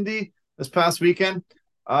 70 this past weekend.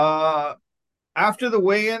 After the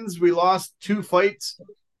weigh-ins, we lost two fights.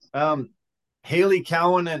 Haley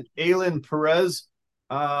Cowan and Aylin Perez.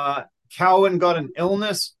 Cowan got an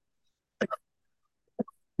illness.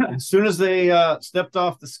 As soon as they stepped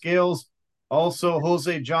off the scales, also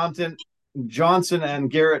Jose Johnson and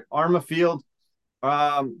Garrett Armafield.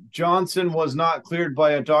 Johnson was not cleared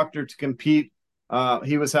by a doctor to compete.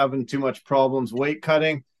 He was having too much problems weight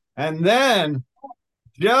cutting. And then,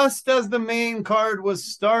 just as the main card was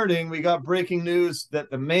starting, we got breaking news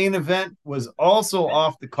that the main event was also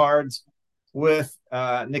off the cards with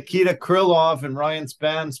Nikita Krylov and Ryan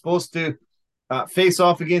Spann supposed to face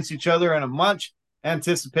off against each other in a much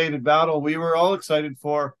anticipated battle we were all excited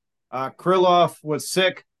for. Krylov was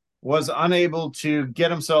sick, was unable to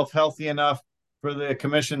get himself healthy enough for the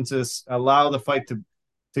commission to allow the fight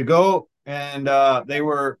to go. And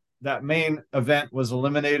that main event was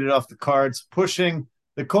eliminated off the cards, pushing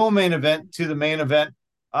the co-main event to the main event.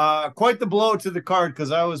 Quite the blow to the card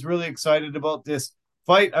because I was really excited about this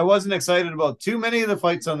fight. I wasn't excited about too many of the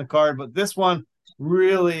fights on the card, but this one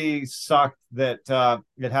really sucked that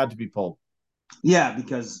it had to be pulled. Yeah,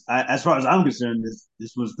 because as far as I'm concerned,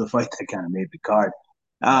 this was the fight that kind of made the card,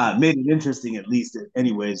 made it interesting at least,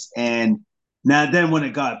 anyways. And now then when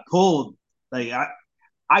it got pulled, like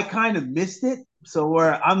I kind of missed it. So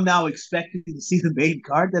where I'm now expecting to see the main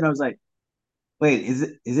card, then I was like, wait, is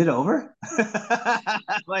it over?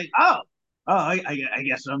 Like, I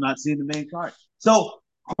guess I'm not seeing the main card. So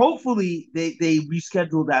hopefully they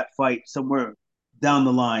reschedule that fight somewhere down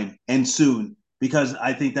the line and soon, because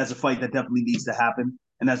I think that's a fight that definitely needs to happen,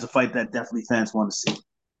 and that's a fight that definitely fans want to see.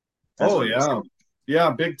 That's Oh what I'm saying. yeah,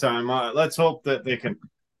 yeah, big time. Let's hope that they can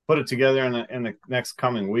put it together in the next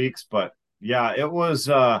coming weeks. But yeah, it was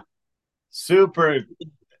super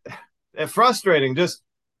frustrating. Just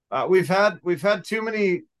we've had too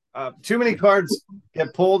many cards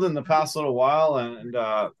get pulled in the past little while, and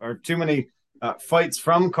or too many fights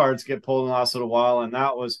from cards get pulled in the last little while, and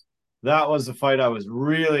that was the fight I was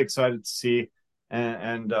really excited to see,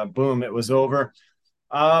 and boom, it was over.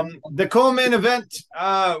 The co-main event,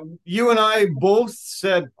 you and I both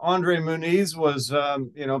said Andre Muniz was,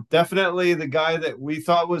 definitely the guy that we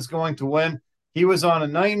thought was going to win. He was on a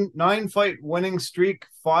nine fight winning streak,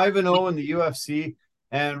 5-0 in the UFC,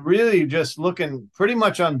 and really just looking pretty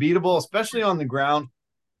much unbeatable, especially on the ground.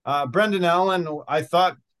 Brendan Allen, I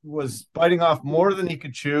thought was biting off more than he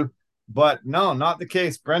could chew, but no, not the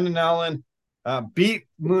case. Brendan Allen beat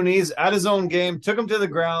Muniz at his own game, took him to the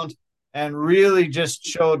ground, and really just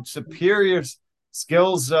showed superior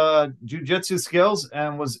skills, jiu-jitsu skills,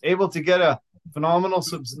 and was able to get a phenomenal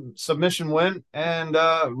submission win, and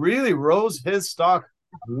really rose his stock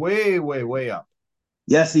way, way, way up.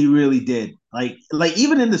 Yes, he really did. Like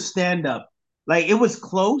even in the stand up, like it was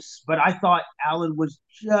close, but I thought Allen was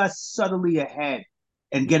just subtly ahead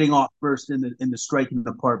and getting off first in the striking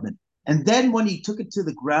department. And then when he took it to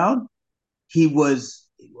the ground, he was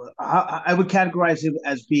I would categorize him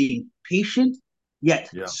as being patient yet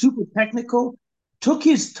Yeah. super technical. Took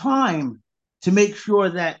his time to make sure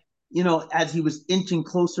that as he was inching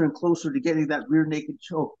closer and closer to getting that rear naked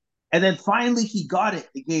choke, and then finally he got it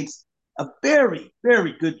against a very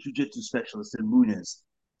very good jiu-jitsu specialist in Muniz.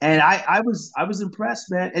 And I was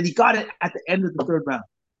impressed, man. And he got it at the end of the third round,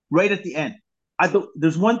 right at the end. I thought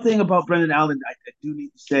there's one thing about Brendan Allen I do need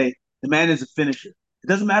to say: the man is a finisher. It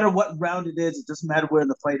doesn't matter what round it is. It doesn't matter where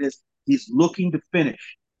the fight is. He's looking to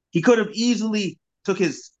finish. He could have easily took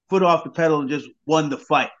his foot off the pedal and just won the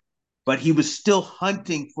fight, but he was still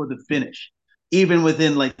hunting for the finish, even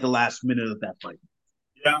within like the last minute of that fight.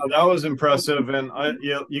 Yeah, that was impressive, and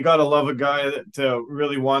you got to love a guy that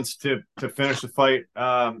really wants to finish the fight.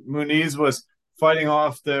 Muniz was fighting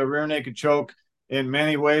off the rear naked choke in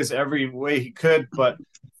many ways, every way he could, but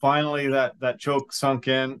finally that choke sunk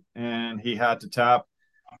in, and he had to tap.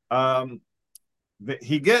 Um,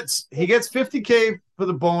 he gets 50K for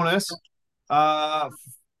the bonus. Uh,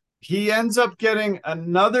 he ends up getting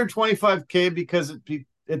another 25K because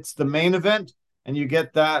it's the main event, and you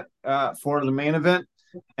get that for the main event.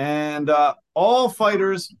 And all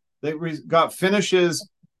fighters that got finishes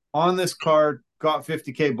on this card got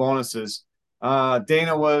 50K bonuses.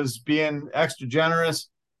 Dana was being extra generous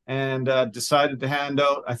and decided to hand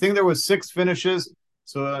out, I think there was 6 finishes,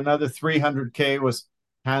 so another 300K was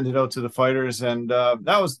handed out to the fighters, and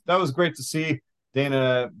that was great to see.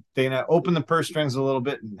 Dana open the purse strings a little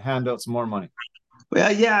bit and hand out some more money.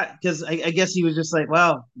 Well, yeah, because I guess he was just like,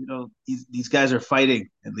 well, these guys are fighting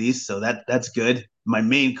at least, so that's good. My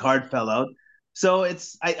main card fell out, so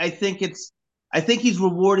I think he's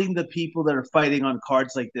rewarding the people that are fighting on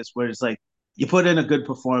cards like this, where it's like you put in a good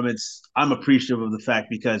performance. I'm appreciative of the fact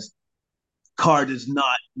because card is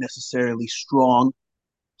not necessarily strong,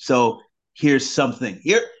 so here's something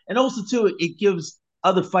here, and also too, it gives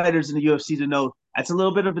other fighters in the UFC to know that's a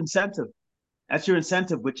little bit of incentive. That's your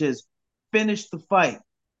incentive, which is finish the fight,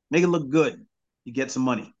 make it look good. You get some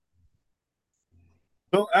money.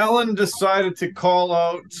 So Allen decided to call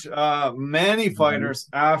out many fighters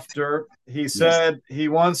after he Yes. said he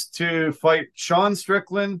wants to fight Sean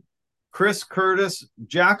Strickland, Chris Curtis,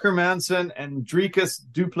 Jack Hermanson, and Dricus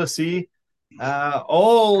Duplessis.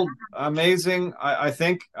 All amazing, I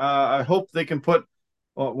think. I hope they can put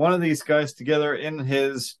one of these guys together in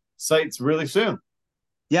his sights really soon.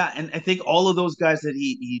 Yeah, and I think all of those guys that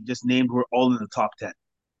he just named were all in the top 10,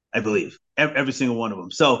 I believe. Every single one of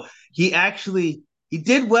them. So he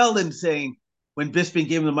did well in saying when Bisping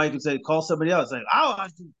gave him the mic and said, call somebody else. Like, oh,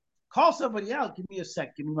 call somebody else. Give me a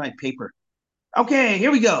sec. Give me my paper. Okay,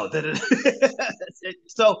 here we go.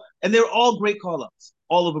 So, and they're all great call outs.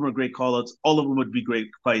 All of them are great call outs. All of them would be great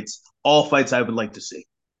fights. All fights I would like to see.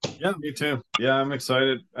 Yeah, me too. Yeah, I'm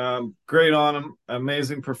excited. Great on him,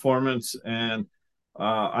 amazing performance, and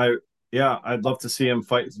I yeah, I'd love to see him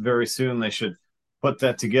fight very soon. They should put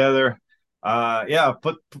that together. Yeah,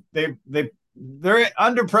 put they're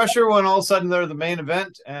under pressure when all of a sudden they're the main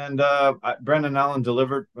event, and Brendan Allen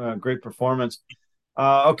delivered a great performance.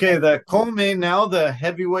 Okay, the co-main now, the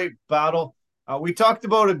heavyweight battle. We talked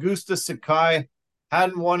about Augusta Sakai,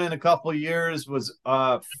 hadn't won in a couple of years, was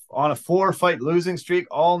on a 4-fight losing streak,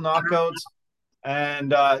 all knockouts,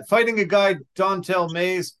 and fighting a guy, Dontel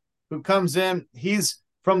Mays, who comes in. He's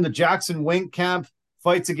from the Jackson Wink camp,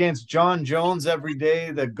 fights against John Jones every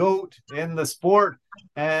day, the GOAT in the sport.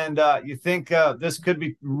 And you think this could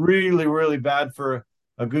be really, really bad for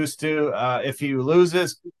Augusto if he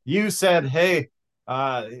loses. You said, hey,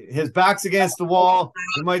 his back's against the wall.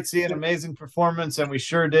 We might see an amazing performance, and we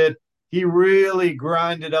sure did. He really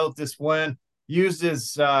grinded out this win, used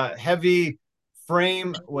his heavy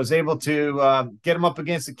frame, was able to get him up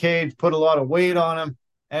against the cage, put a lot of weight on him,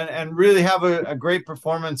 and really have a great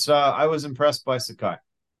performance. I was impressed by Sakai.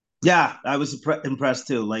 Yeah, I was impressed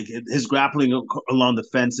too. Like his grappling along the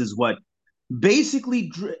fence is what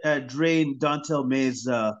basically drained Dontel May's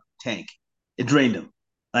tank. It drained him,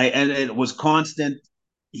 and it was constant.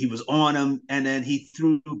 He was on him, and then he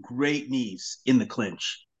threw great knees in the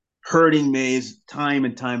clinch, hurting Mays time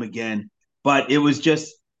and time again. But it was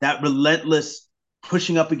just that relentless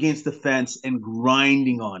pushing up against the fence and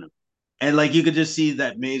grinding on him. And like you could just see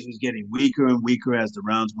that Mays was getting weaker and weaker as the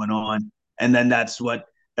rounds went on. And then that's what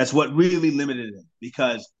really limited him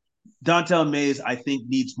because Dontel Mays, I think,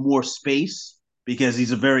 needs more space because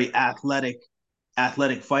he's a very athletic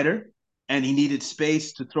fighter, and he needed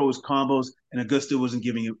space to throw his combos, and Augusto wasn't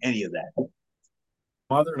giving him any of that.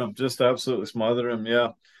 Smothered him, just absolutely smothered him. Yeah.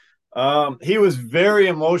 He was very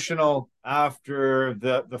emotional after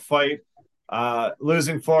the fight,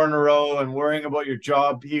 losing 4 in a row and worrying about your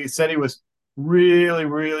job. He said he was really,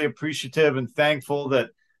 really appreciative and thankful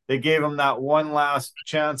that they gave him that one last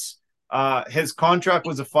chance. His contract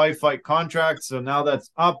was a 5-fight contract, so now that's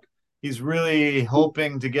up. He's really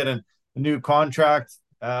hoping to get a new contract.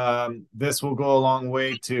 This will go a long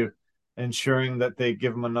way to ensuring that they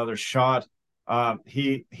give him another shot.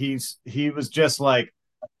 He was just like,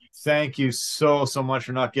 thank you so much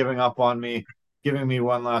for not giving up on me, giving me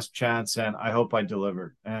one last chance, and I hope I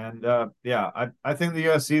delivered. And yeah, I think the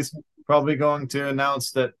UFC is probably going to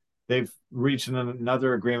announce that they've reached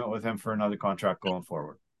another agreement with him for another contract going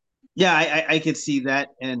forward. Yeah, I could see that,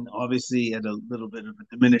 and obviously at a little bit of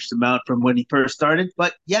a diminished amount from when he first started.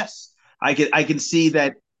 But yes, I can see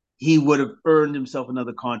that he would have earned himself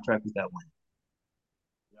another contract with that win.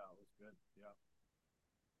 Yeah, it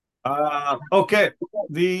was good. Okay,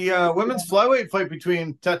 the women's flyweight fight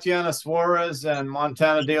between Tatiana Suarez and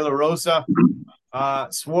Montana De La Rosa.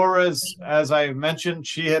 Suarez, as I mentioned,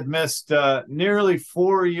 she had missed nearly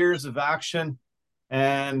 4 years of action,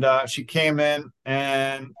 and she came in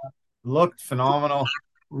and looked phenomenal.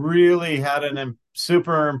 Really had an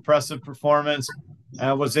super impressive performance,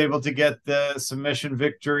 and was able to get the submission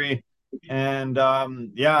victory, and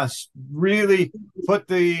yeah, really put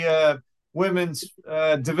the women's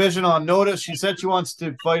division on notice. She said she wants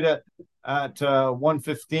to fight at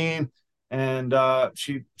 115, and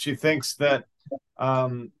she thinks that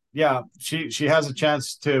yeah, she has a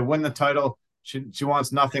chance to win the title. She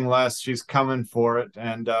wants nothing less. She's coming for it,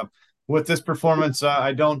 and with this performance,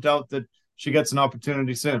 I don't doubt that she gets an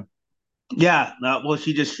opportunity soon. Yeah, well,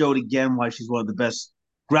 she just showed again why she's one of the best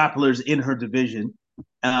grapplers in her division.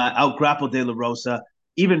 Out grappled De La Rosa,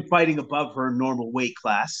 even fighting above her normal weight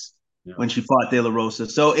class Yeah. when she fought De La Rosa.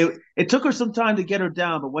 So it took her some time to get her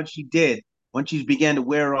down, but once she did, once she began to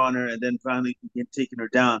wear on her and then finally began taking her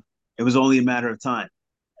down, it was only a matter of time.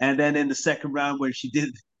 And then in the second round, where she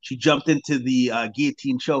jumped into the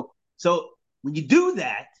guillotine choke. So when you do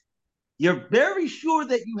that, you're very sure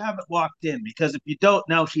that you have it locked in because if you don't,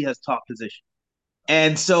 now she has top position.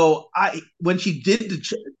 And so when she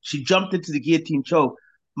jumped into the guillotine choke.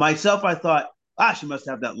 Myself, I thought, she must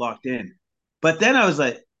have that locked in. But then I was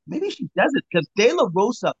like, maybe she doesn't because De La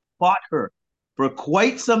Rosa fought her for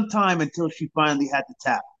quite some time until she finally had to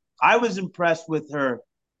tap. I was impressed with her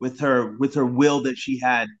will that she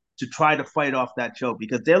had to try to fight off that choke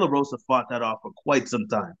because De La Rosa fought that off for quite some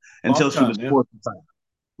time Long until she was time, yeah. forced to time.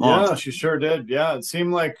 Long Yeah, time. she sure did. Yeah, it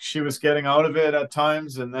seemed like she was getting out of it at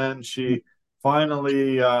times, and then she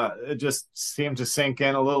finally it just seemed to sink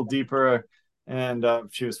in a little deeper, and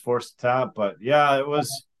she was forced to tap. But yeah, it was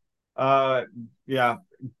yeah,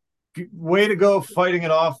 way to go fighting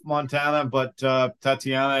it off, Montana. But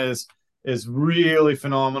Tatiana is really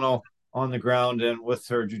phenomenal on the ground and with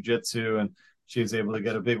her jiu-jitsu, and she's able to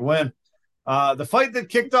get a big win. The fight that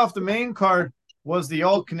kicked off the main card was the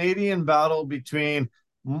all-Canadian battle between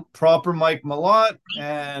proper Mike Malott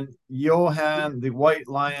and Johan the White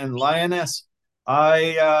Lion Lioness.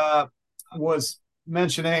 I was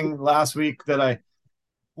mentioning last week that I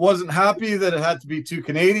wasn't happy that it had to be two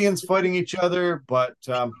Canadians fighting each other, but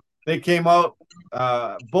they came out.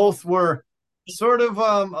 Both were sort of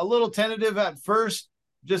a little tentative at first,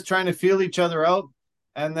 just trying to feel each other out.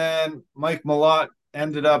 And then Mike Malott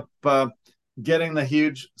ended up getting the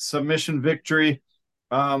huge submission victory.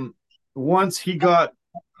 Once he got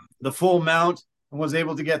the full mount and was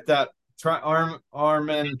able to get that arm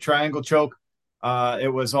and triangle choke,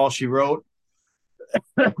 it was all she wrote.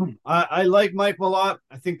 I like Mike Malott.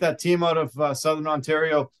 I think that team out of Southern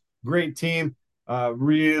Ontario, great team.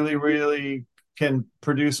 Really, really can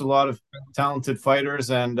produce a lot of talented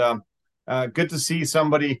fighters, and good to see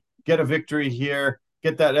somebody get a victory here,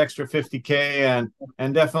 get that extra 50K,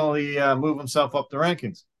 and definitely move himself up the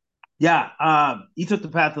rankings. Yeah, he took the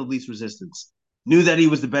path of least resistance. Knew that he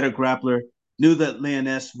was the better grappler. Knew that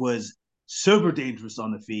Leoness was super dangerous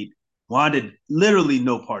on the feet. Wanted literally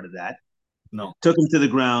no part of that. No. Took him to the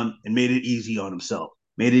ground and made it easy on himself.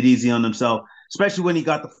 Made it easy on himself, especially when he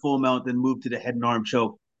got the full mount, then moved to the head and arm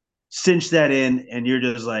choke. Cinch that in, and you're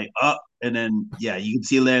just like, oh. And then, yeah, you can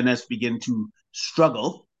see Leoness begin to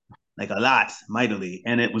struggle, like a lot, mightily,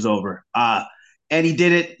 and it was over. And he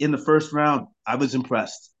did it in the first round. I was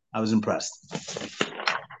impressed.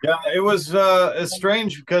 Yeah, it was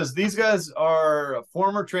strange because these guys are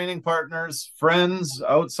former training partners, friends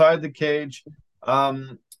outside the cage.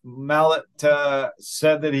 Mallet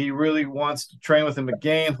said that he really wants to train with him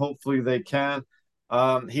again. Hopefully they can.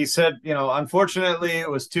 He said, unfortunately it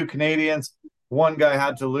was two Canadians. One guy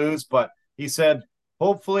had to lose, but he said,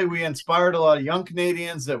 hopefully we inspired a lot of young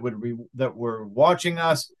Canadians that were watching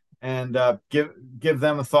us, and give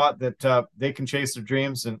them a thought that they can chase their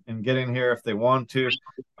dreams and get in here if they want to.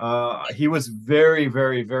 He was very,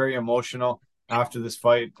 very, very emotional after this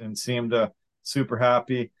fight and seemed super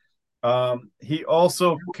happy. He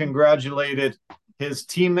also congratulated his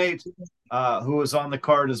teammate, who was on the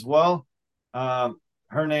card as well.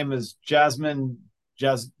 Her name is Jasmine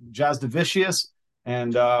Jazdavicius,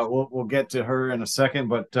 and we'll get to her in a second.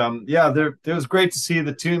 But yeah, it was great to see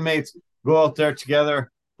the teammates go out there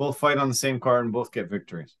together, both fight on the same card, and both get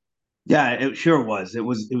victories. Yeah, it sure was. It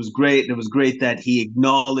was great. It was great that he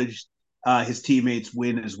acknowledged his teammates'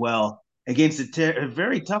 win as well against a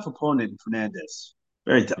very tough opponent, Fernandez.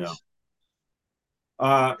 Very tough.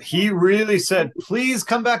 Yeah. He really said, please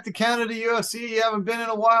come back to Canada, UFC. You haven't been in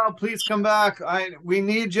a while. Please come back. We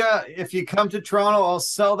need you. If you come to Toronto, I'll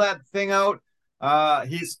sell that thing out.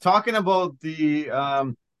 He's talking about the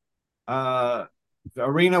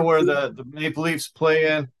arena where the Maple Leafs play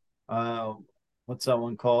in. What's that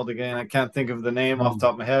one called again? I can't think of the name off the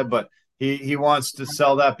top of my head, but he wants to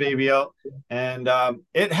sell that baby out. And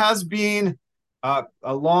it has been a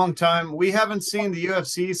long time. We haven't seen the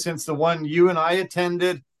UFC since the one you and I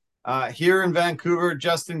attended here in Vancouver,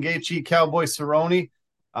 Justin Gaethje, Cowboy Cerrone.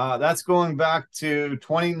 That's going back to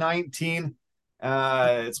 2019.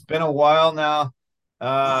 It's been a while now.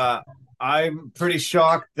 I'm pretty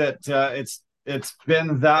shocked that it's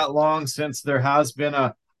been that long since there has been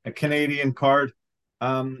a Canadian card.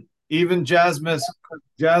 Even Jasmine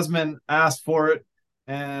asked for it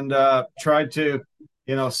and tried to,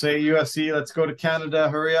 say, UFC, let's go to Canada,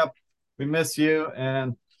 hurry up, we miss you.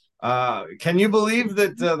 And can you believe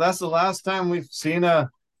that that's the last time we've seen a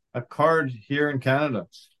card here in Canada?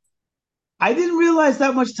 I didn't realize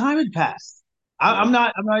that much time had passed. Yeah. I'm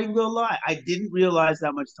not even gonna lie. I didn't realize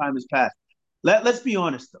that much time has passed. Let's be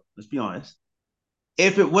honest though. Let's be honest.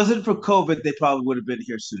 If it wasn't for COVID, they probably would have been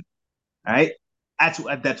here soon. All right.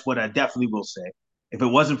 That's what I definitely will say. If it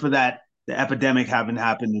wasn't for that, the epidemic having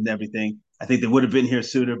happened and everything, I think they would have been here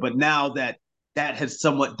sooner. But now that has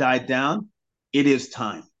somewhat died down, it is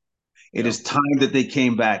time. It is time that they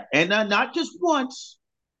came back. And not just once.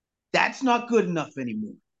 That's not good enough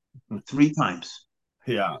anymore. 3 times.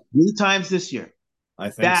 Yeah. 3 times this year. I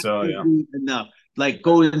think so, yeah. Enough. Like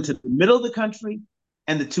go into the middle of the country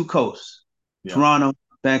and the 2 coasts. Yeah. Toronto,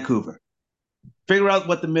 Vancouver. Figure out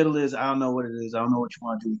what the middle is. I don't know what it is. I don't know what you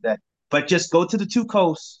want to do with that. But just go to the 2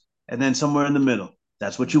 coasts and then somewhere in the middle.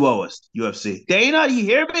 That's what you owe us, UFC. Dana, you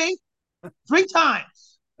hear me? 3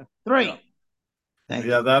 times. 3. Yeah. Thank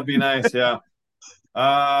you. That'd be nice. Yeah.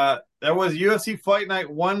 That was UFC Fight Night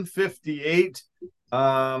 158,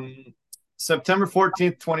 September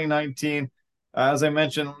 14th, 2019. As I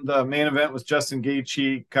mentioned, the main event was Justin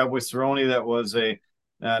Gaethje, Cowboy Cerrone. That was a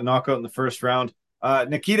knockout in the first round.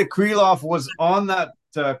 Nikita Krylov was on that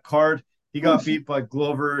card. He got beat by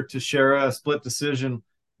Glover Teixeira, a split decision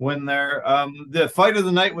win there. The fight of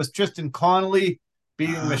the night was Tristan Connolly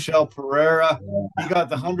beating Michelle Pereira. He got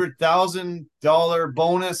the $100,000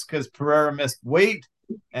 bonus because Pereira missed weight,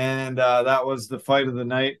 and that was the fight of the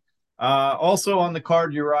night. Also on the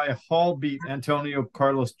card, Uriah Hall beat Antonio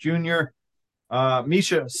Carlos Jr.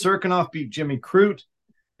 Misha Serkinov beat Jimmy Crute,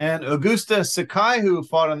 and Augusta Sakai, who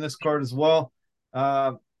fought on this card as well,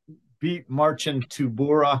 beat Marcin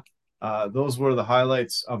Tybura. Those were the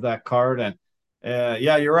highlights of that card. And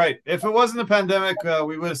yeah, you're right. If it wasn't the pandemic,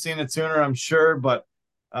 we would have seen it sooner, I'm sure. But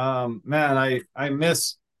man, I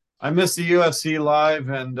miss the UFC live,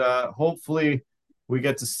 and hopefully we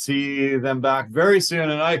get to see them back very soon.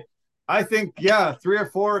 And I think, yeah, 3 or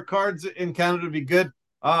 4 cards in Canada would be good.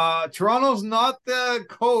 Toronto's not the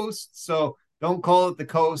coast, so don't call it the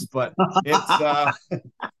coast, but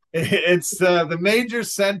it's the major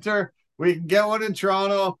center. We can get one in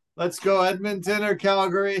Toronto. Let's go Edmonton or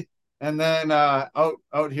Calgary, and then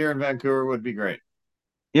out here in Vancouver would be great.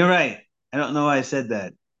 You're right. I don't know why I said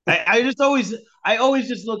that. I always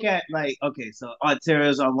just look at like, okay, so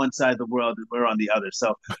Ontario's on one side of the world and we're on the other.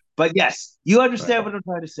 So, but yes, you understand what I'm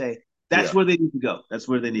trying to say. That's where they need to go. That's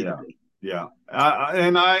where they need to be. Yeah.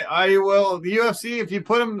 And I will, the UFC, if you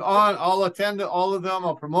put them on, I'll attend to all of them.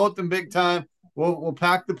 I'll promote them big time. We'll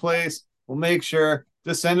pack the place. We'll make sure,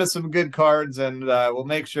 just send us some good cards, and we'll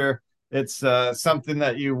make sure it's something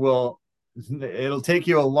that it'll take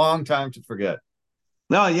you a long time to forget.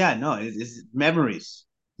 No, yeah, no, it's memories,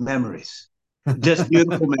 just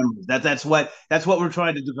beautiful memories. That's what we're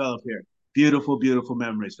trying to develop here. Beautiful, beautiful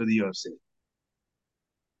memories for the UFC.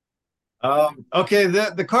 Okay,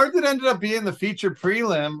 the card that ended up being the feature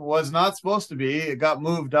prelim was not supposed to be. It got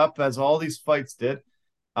moved up, as all these fights did.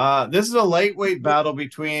 This is a lightweight battle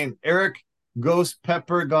between Eric Ghost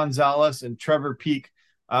Pepper Gonzalez and Trevor Peek.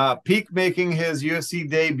 Peek making his UFC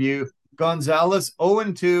debut. Gonzalez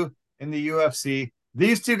 0-2 in the UFC.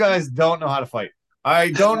 These two guys don't know how to fight.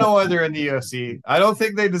 I don't know why they're in the UFC. I don't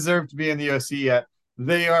think they deserve to be in the UFC yet.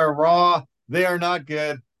 They are raw. They are not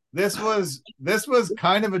good. This was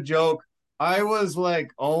kind of a joke. I was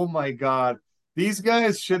like, oh my God, these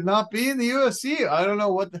guys should not be in the UFC. I don't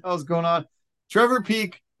know what the hell's going on. Trevor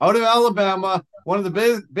Peek out of Alabama, one of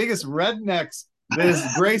the biggest rednecks that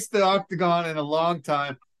has graced the octagon in a long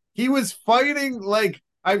time. He was fighting like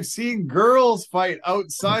I've seen girls fight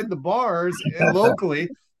outside the bars and locally.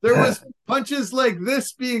 There was punches like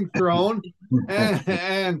this being thrown,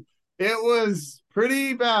 and it was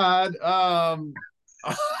pretty bad.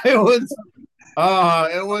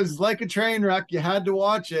 It was like a train wreck. You had to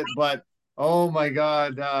watch it, but oh my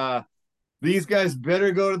God, these guys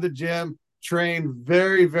better go to the gym, train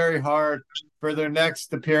very, very hard for their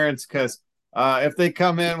next appearance, because if they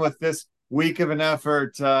come in with this weak of an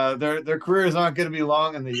effort, their careers aren't going to be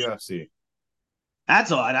long in the UFC.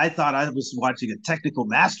 That's odd. I thought I was watching a technical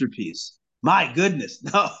masterpiece. My goodness,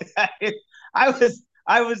 no, I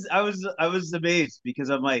was amazed, because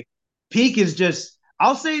I'm like, Peak is just.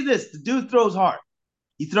 I'll say this: the dude throws hard.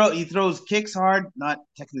 He throws kicks hard, not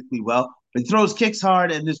technically well, but he throws kicks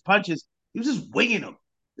hard, and his punches, he was just winging them,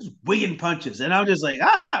 just winging punches, and I'm just like,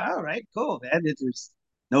 all right, cool, man. There's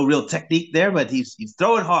no real technique there, but he's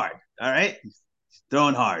throwing hard. All right, he's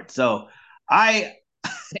throwing hard. So I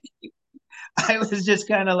was just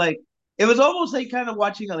kind of like, it was almost like kind of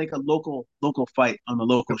watching a local fight on the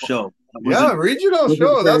local show. Yeah, regional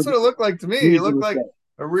show. That's what it looked like to me. It looked like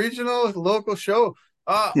a regional local show.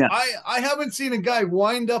 Yeah. I haven't seen a guy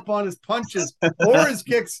wind up on his punches or his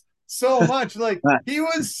kicks so much. Like he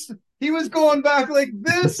was going back like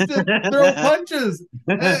this to throw punches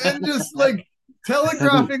and just like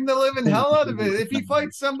telegraphing the living hell out of it. If he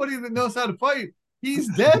fights somebody that knows how to fight,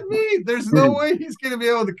 he's dead meat. There's no way he's going to be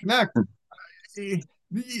able to connect. It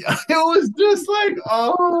was just like,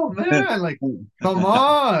 oh man, like come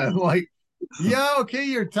on, like yeah, okay,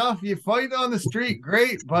 you're tough, you fight on the street,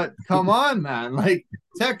 great, but come on, man, like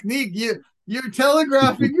technique, you're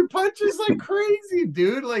telegraphing your punches like crazy,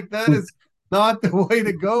 dude. Like that is not the way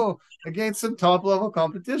to go against some top level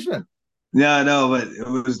competition. Yeah, no, but it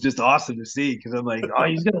was just awesome to see, because I'm like, oh,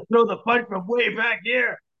 he's gonna throw the punch from way back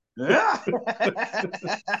here.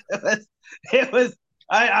 it was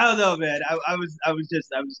I don't know, man. I was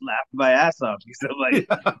laughing my ass off, because I'm like,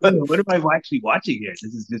 what am I actually watching here?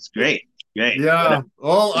 This is just great. Great. Yeah.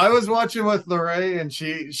 Well, I was watching with Lorraine, and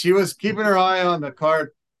she was keeping her eye on the card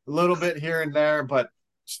a little bit here and there, but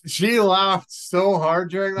she laughed so hard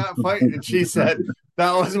during that fight, and she said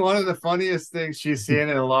that was one of the funniest things she's seen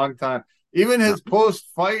in a long time. Even his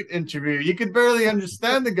post-fight interview, you could barely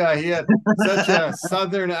understand the guy. He had such a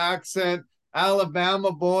southern accent,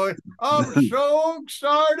 Alabama boy. I'm so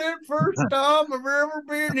excited, first time I've ever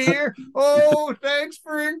been here. Oh, thanks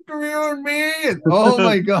for interviewing me. And oh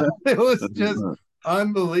my God, it was just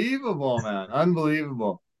unbelievable, man.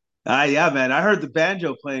 Unbelievable. Yeah, man. I heard the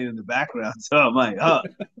banjo playing in the background, so I'm like, oh,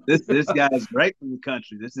 this guy is right from the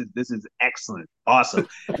country. This is excellent, awesome.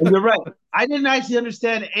 And you're right. I didn't actually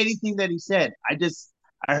understand anything that he said.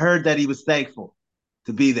 I heard that he was thankful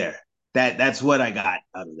to be there. That's what I got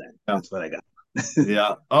out of that. Yeah. That's what I got.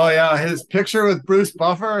 Yeah. Oh yeah. His picture with Bruce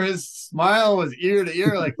Buffer, his smile was ear to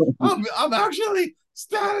ear. Like, I'm actually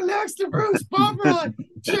standing next to Bruce Buffer. Like,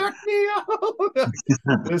 check me out.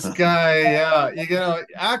 This guy, yeah.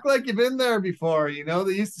 Act like you've been there before.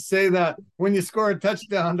 They used to say that when you score a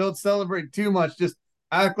touchdown, don't celebrate too much. Just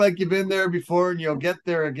act like you've been there before and you'll get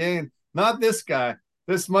there again. Not this guy.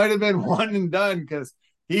 This might have been one and done because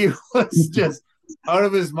he was just out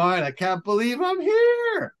of his mind. I can't believe I'm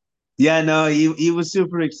here. Yeah, no, he was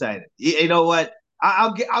super excited. You know what?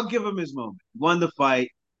 I'll give him his moment. Won the fight,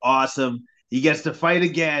 awesome. He gets to fight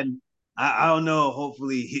again. I don't know.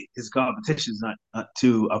 Hopefully, his competition's not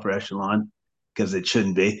too upper echelon because it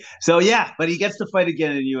shouldn't be. So yeah, but he gets to fight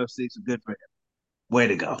again in UFC. So good for him. Way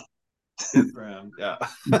to go. Good for him. Yeah.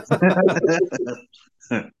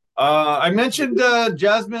 I mentioned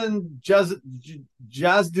Jasmine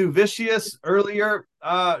Jazduvicius earlier.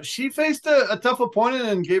 She faced a tough opponent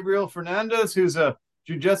in Gabriel Fernandez, who's a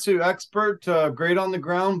jiu-jitsu expert, great on the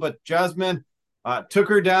ground. But Jasmine took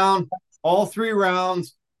her down all 3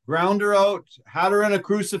 rounds, ground her out, had her in a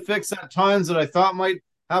crucifix at times that I thought might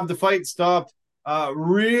have the fight stopped.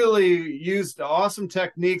 Really used awesome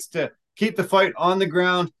techniques to keep the fight on the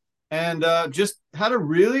ground, and just had a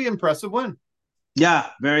really impressive win. Yeah,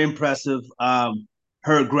 very impressive.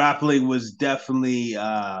 Her grappling was definitely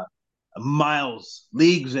miles,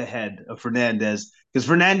 leagues ahead of Fernandez because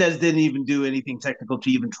Fernandez didn't even do anything technical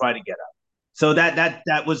to even try to get up. So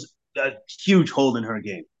that was a huge hole in her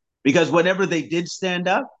game because whenever they did stand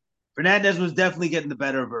up, Fernandez was definitely getting the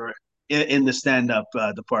better of her in the stand up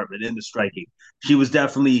department, in the striking. She was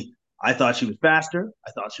definitely. I thought she was faster.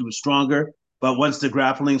 I thought she was stronger. But once the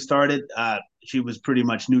grappling started, she was pretty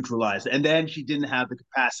much neutralized. And then she didn't have the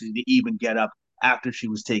capacity to even get up after she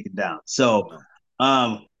was taken down. So,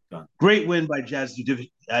 great win by Jazz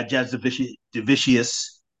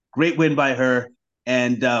Davicius. Great win by her.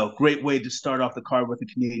 And great way to start off the card with a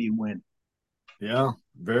Canadian win. Yeah,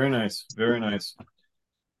 very nice. Very nice.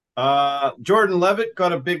 Jordan Levitt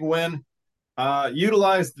got a big win.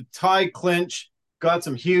 Utilized the tie clinch, got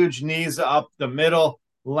some huge knees up the middle,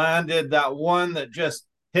 landed that one that just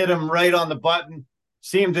hit him right on the button,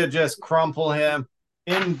 seemed to just crumple him.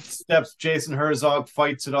 In steps Jason Herzog,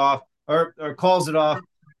 fights it off or calls it off.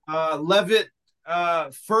 Levitt,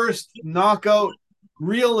 first knockout,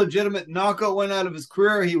 real legitimate knockout win out of his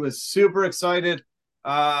career. He was super excited.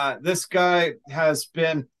 This guy has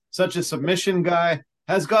been such a submission guy,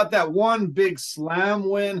 has got that one big slam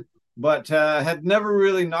win, but had never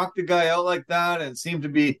really knocked a guy out like that, and seemed to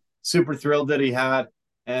be super thrilled that he had.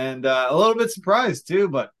 And a little bit surprised too,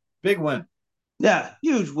 but big win. Yeah,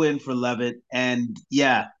 huge win for Levitt, and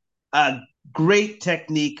yeah, great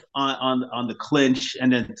technique on the clinch,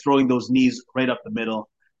 and then throwing those knees right up the middle.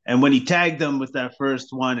 And when he tagged them with that first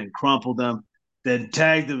one and crumpled them, then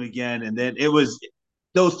tagged them again, and then it was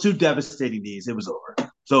those 2 devastating knees. It was over.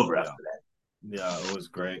 It's over after that. Yeah, it was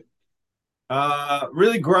great.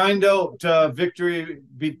 Really grind out victory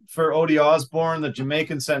for Odie Osborne, the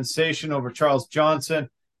Jamaican sensation, over Charles Johnson.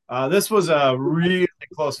 This was a really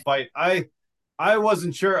close fight. I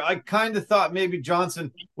wasn't sure. I kind of thought maybe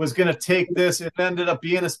Johnson was going to take this. It ended up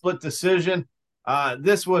being a split decision.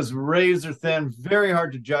 This was razor thin, very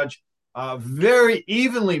hard to judge, very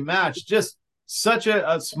evenly matched. Just such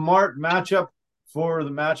a smart matchup for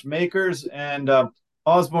the matchmakers, and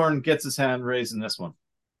Osborne gets his hand raised in this one.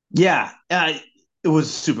 Yeah, it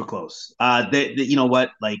was super close. You know what?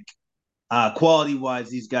 Like quality wise,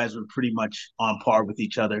 these guys were pretty much on par with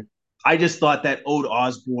each other. I just thought that Ode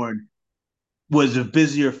Osborne was a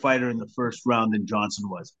busier fighter in the first round than Johnson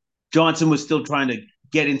was. Johnson was still trying to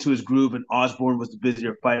get into his groove, and Osborne was the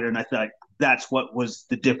busier fighter. And I thought that's what was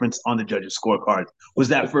the difference on the judges' scorecard, was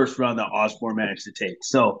that first round that Osborne managed to take.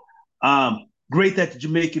 So great that the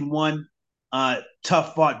Jamaican won.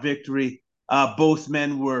 Tough fought victory. Both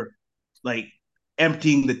men were like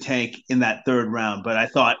emptying the tank in that third round. But I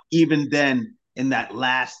thought even then, in that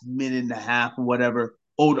last minute and a half or whatever,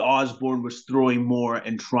 old Osborne was throwing more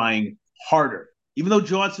and trying harder. Even though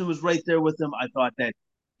Johnson was right there with him, I thought that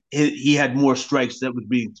he had more strikes that was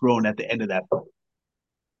being thrown at the end of that fight.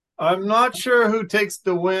 I'm not sure who takes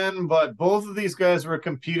the win, but both of these guys were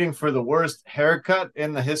competing for the worst haircut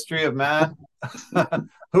in the history of man.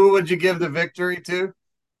 Who would you give the victory to?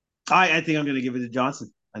 I think I'm going to give it to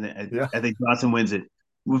Johnson. Yeah. I think Johnson wins it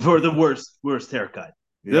for the worst haircut.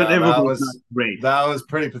 Yeah, Everybody's not great. that was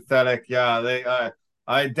pretty pathetic. Yeah,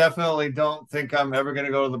 I definitely don't think I'm ever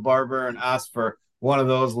gonna go to the barber and ask for one of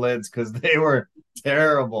those lids because they were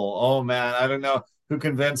terrible. Oh man, I don't know who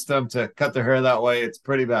convinced them to cut their hair that way. It's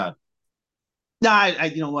pretty bad. No,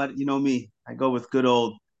 you know what? You know me. I go with good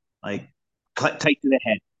old like tight to the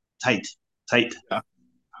head, tight, tight. Yeah,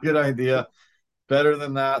 good idea. Better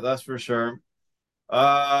than that, that's for sure.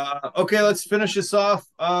 Okay, let's finish this off.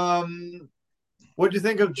 What do you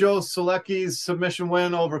think of Joe Selecki's submission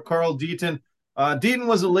win over Carl Deaton? Deaton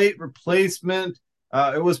was a late replacement.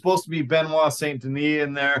 It was supposed to be Benoit Saint Denis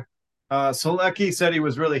in there. Selecki said he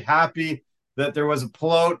was really happy that there was a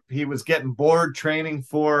pullout. He was getting bored training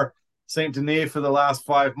for Saint Denis for the last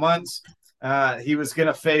 5 months. He was going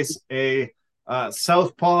to face a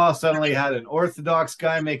southpaw. Suddenly had an orthodox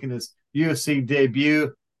guy making his UFC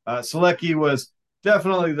debut. Selecki was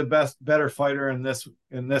definitely the better fighter in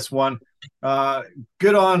this one.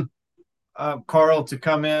 Good on Carl to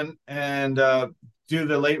come in and do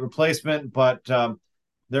the late replacement, but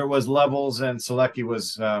there was levels and Selecki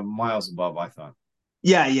was miles above, I thought.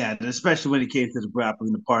 Yeah, especially when it came to the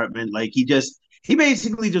grappling department. Like he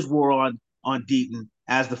basically just wore on Deaton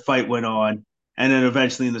as the fight went on, and then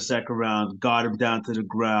eventually in the second round, got him down to the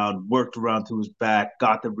ground, worked around to his back,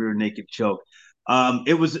 got the rear naked choke.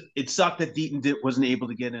 It sucked that Deaton wasn't able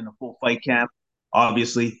to get in a full fight camp,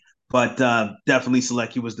 obviously, but definitely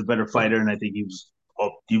Selecki was the better fighter, and I think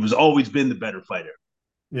he was always been the better fighter.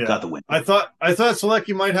 Yeah, got the win. I thought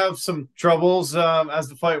Selecki might have some troubles as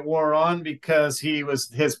the fight wore on because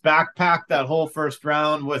his backpack that whole first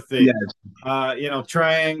round with the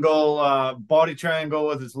triangle body triangle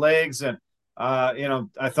with his legs and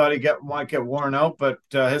I thought might get worn out, but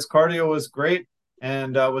his cardio was great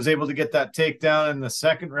and was able to get that takedown in the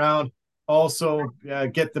second round. Also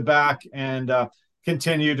get the back and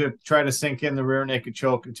continue to try to sink in the rear naked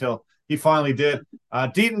choke until he finally did.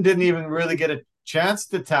 Deaton didn't even really get a chance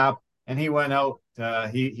to tap, and he went out.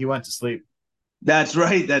 He went to sleep. That's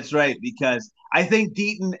right. That's right. Because I think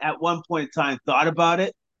Deaton at one point in time thought about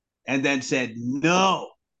it and then said, "No,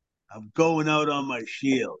 I'm going out on my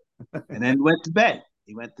shield," and then went to bed.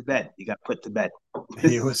 He went to bed. He got put to bed.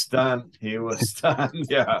 He was done. He was done.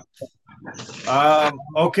 Yeah.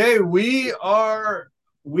 Okay, we are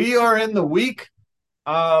in the week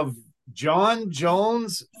of Jon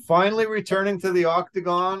Jones finally returning to the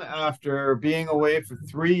octagon after being away for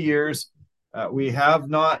 3 years. We have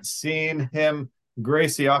not seen him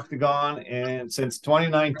grace the octagon since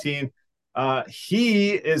 2019.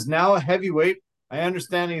 He is now a heavyweight. I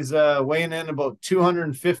understand he's weighing in about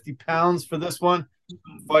 250 pounds for this one,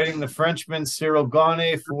 fighting the Frenchman Cyril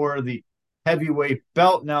Gane for the heavyweight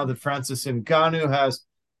belt now that Francis Ngannou has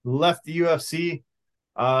left the UFC.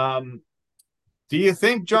 Do you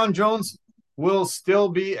think Jon Jones will still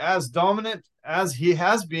be as dominant as he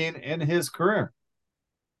has been in his career?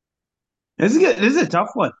 This is a tough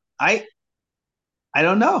one. I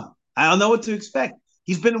don't know. I don't know what to expect.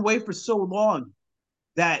 He's been away for so long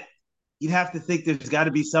that you'd have to think there's got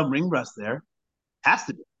to be some ring rust there. Has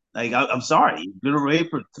to be. Like, I'm sorry. You've been away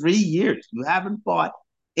for 3 years. You haven't fought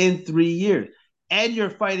in 3 years. And you're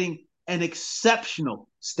fighting an exceptional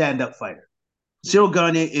stand-up fighter. Cyril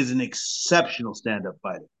Gane is an exceptional stand-up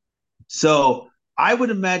fighter. So I would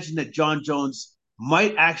imagine that Jon Jones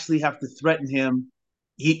might actually have to threaten him.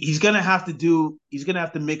 He's going to have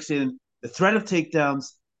to mix in the threat of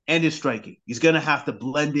takedowns and his striking. He's going to have to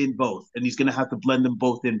blend in both, and he's going to have to blend them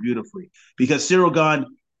both in beautifully because Cyril Gane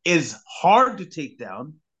is hard to take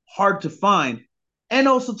down, hard to find, and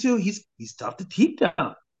also too he's tough to keep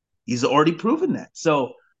down. He's already proven that.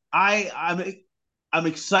 So I'm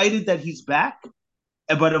excited that he's back,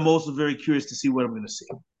 but I'm also very curious to see what I'm going to see.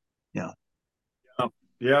 Yeah.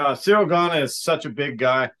 Yeah. Cyril Gane is such a big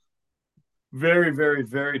guy. Very, very,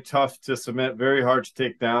 very tough to submit, very hard to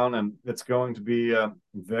take down, and it's going to be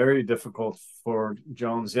very difficult for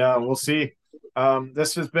Jones. Yeah, we'll see.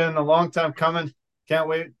 This has been a long time coming. Can't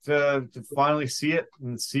wait to finally see it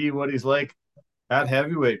and see what he's like at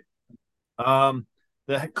heavyweight. The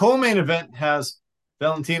co-main event has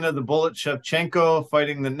Valentina the Bullet Shevchenko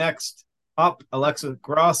fighting the next up, Alexa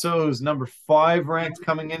Grasso, who's number 5 ranked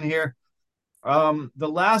coming in here. The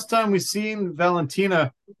last time we seen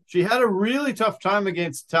Valentina, she had a really tough time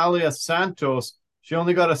against Talia Santos. She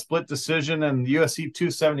only got a split decision in UFC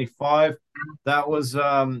 275. That was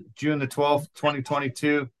June the 12th,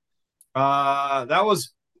 2022. That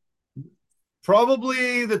was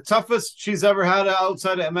probably the toughest she's ever had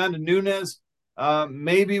outside of Amanda Nunes.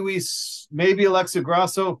 Maybe Alexa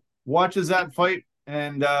Grasso watches that fight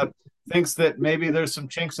and thinks that maybe there's some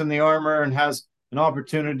chinks in the armor and has an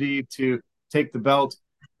opportunity to take the belt.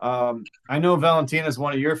 I know Valentina is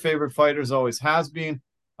one of your favorite fighters, always has been.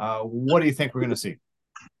 What do you think we're going to see?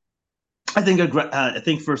 I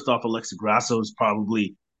think first off, Alexa Grasso has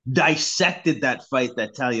probably dissected that fight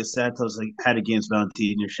that Talia Santos had against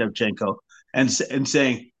Valentina Shevchenko, and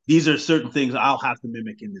saying these are certain things I'll have to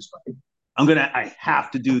mimic in this fight. I have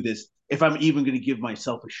to do this if I'm even gonna give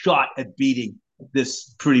myself a shot at beating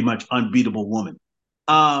this pretty much unbeatable woman.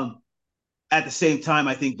 Um, at the same time,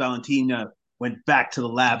 I think Valentina went back to the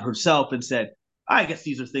lab herself and said, I guess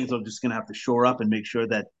these are things I'm just gonna have to shore up and make sure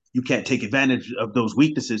that you can't take advantage of those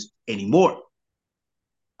weaknesses anymore.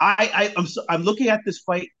 I'm looking at this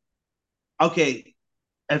fight. Okay,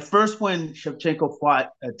 at first when Shevchenko fought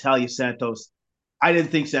Talia Santos, I didn't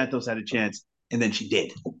think Santos had a chance, and then she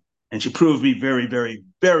did, and she proved me very, very,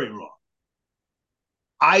 very wrong.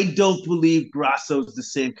 I don't believe Grasso's the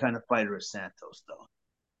same kind of fighter as Santos, though.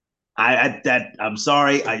 I'm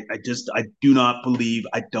sorry. I do not believe.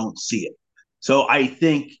 I don't see it. So I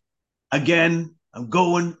think again, I'm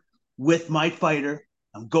going with my fighter.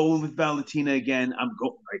 I'm going with Valentina again.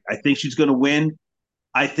 I think she's going to win.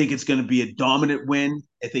 I think it's going to be a dominant win.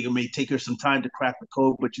 I think it may take her some time to crack the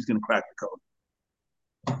code, but she's going to crack the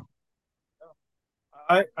code.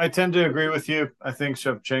 I tend to agree with you. I think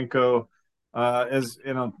Shevchenko is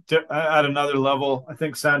at another level. I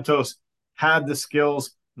think Santos had the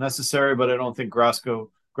skills necessary, but I don't think Grasso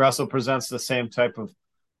presents the same type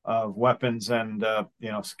of weapons and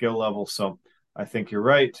skill level. So I think you're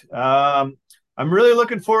right. I'm really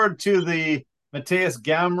looking forward to the Mateus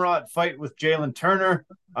Gamrot fight with Jalen Turner.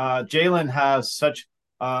 Jalen has such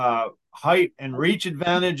height and reach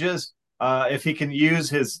advantages. If he can use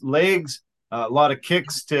his legs, a lot of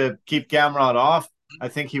kicks to keep Gamrot off, I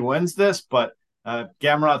think he wins this. But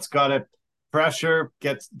Gamrot's got to pressure,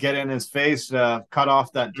 get in his face, cut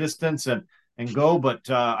off that distance, and go. But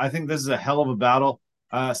I think this is a hell of a battle.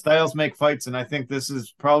 Styles make fights, and I think this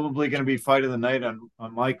is probably going to be fight of the night on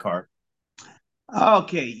my card.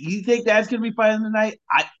 Okay, you think that's going to be fight of the night?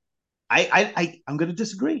 I'm going to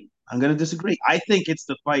disagree. I think it's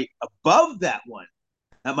the fight above that one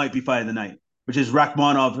that might be fight of the night, which is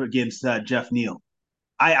Rakhmonov against Jeff Neal.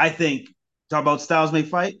 I think talk about styles may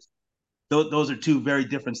fight. Those are two very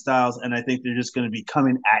different styles, and I think they're just going to be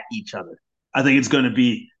coming at each other. I think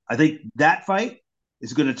that fight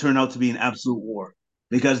is going to turn out to be an absolute war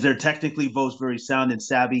because they're technically both very sound and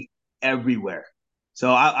savvy everywhere. So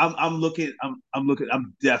I'm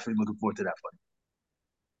definitely looking forward to that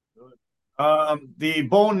fight. The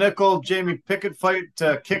Bo Nickel Jamie Pickett fight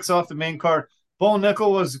kicks off the main card. Bo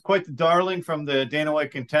Nickel was quite the darling from the Dana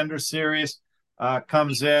White Contender Series.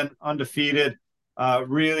 Comes in undefeated,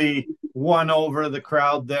 really won over the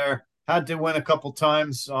crowd there. Had to win a couple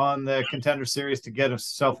times on the Contender Series to get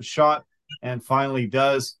himself a shot, and finally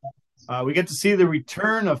does. We get to see the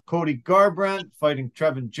return of Cody Garbrandt fighting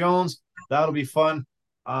Trevin Jones. That'll be fun.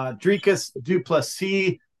 Dricus du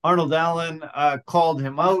Plessis, Arnold Allen called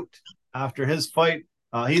him out after his fight.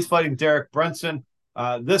 He's fighting Derek Brunson.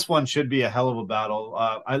 This one should be a hell of a battle.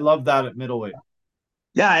 I love that at middleweight.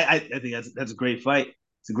 Yeah, I think that's a great fight.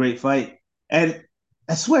 It's a great fight. And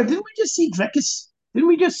I swear, didn't we just see Dricus? Didn't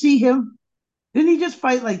we just see him? Didn't he just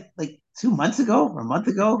fight like 2 months ago or a month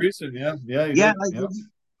ago? Recent, yeah. Yeah.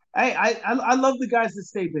 I love the guys that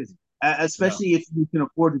stay busy, especially if you can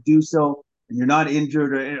afford to do so and you're not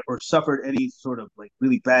injured or suffered any sort of like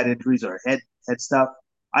really bad injuries or head stuff.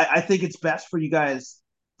 I think it's best for you guys,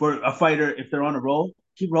 for a fighter, if they're on a roll,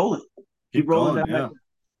 keep rolling. Keep rolling.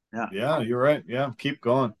 Yeah, you're right. Yeah, keep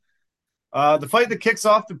going. The fight that kicks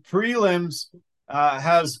off the prelims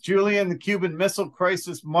has Julian the Cuban Missile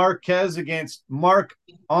Crisis Marquez against Mark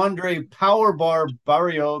Andre Powerbar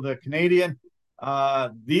Barrio, the Canadian.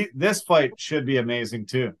 This fight should be amazing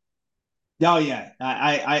too. Oh yeah,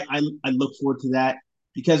 I look forward to that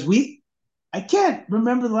because I can't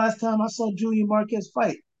remember the last time I saw Julian Marquez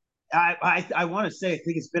fight. I want to say I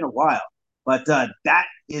think it's been a while, but that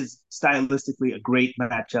is stylistically a great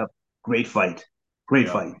matchup, great fight.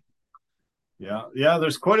 Yeah.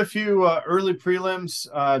 There's quite a few early prelims.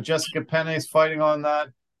 Jessica Penne is fighting on that.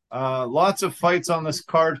 Lots of fights on this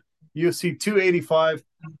card. UFC 285.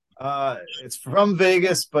 It's from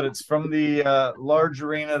Vegas, but it's from the large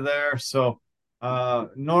arena there. So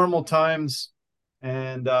normal times.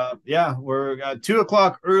 And yeah, we're 2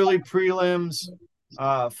 o'clock early prelims,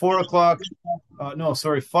 4 o'clock. No,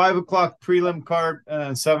 sorry, 5 o'clock prelim card, and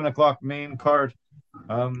then 7 o'clock main card.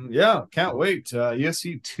 Yeah, can't wait.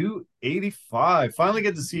 UFC 285. Finally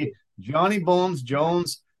get to see Johnny Bones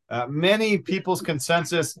Jones. Many people's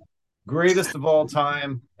consensus, greatest of all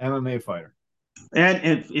time MMA fighter.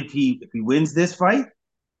 And if he wins this fight,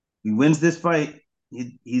 he wins this fight.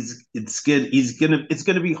 He's it's good. It's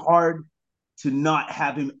gonna be hard to not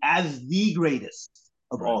have him as the greatest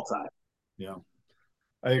of Right. all time. Yeah,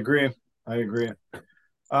 I agree. I agree.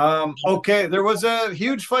 Okay, there was a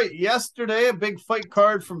huge fight yesterday, a big fight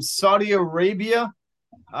card from Saudi Arabia.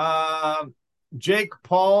 Uh, Jake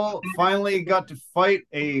Paul finally got to fight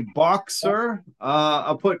a boxer.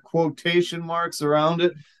 I'll put quotation marks around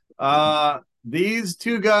it. These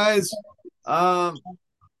two guys, um,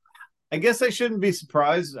 I guess I shouldn't be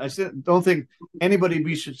surprised. Don't think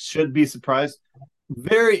anybody should be surprised.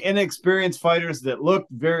 Very inexperienced fighters that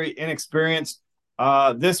looked very inexperienced.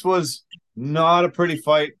 This was not a pretty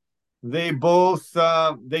fight. Both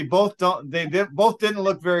didn't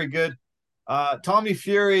look very good. Tommy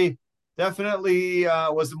Fury definitely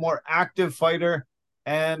was the more active fighter.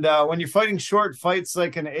 And when you're fighting short fights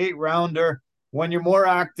like an 8 rounder, when you're more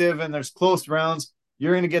active and there's close rounds,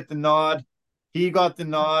 you're going to get the nod. He got the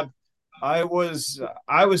nod. I was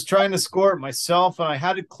trying to score it myself, and I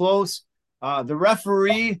had it close. The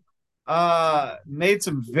referee made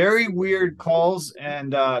some very weird calls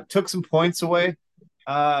and took some points away.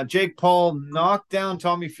 Jake Paul knocked down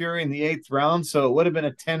Tommy Fury in the 8th round, so it would have been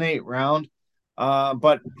a 10-8 round.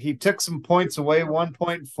 But he took some points away, 1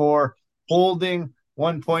 point for holding,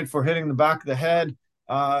 1 point for hitting the back of the head.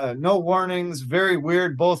 No warnings, very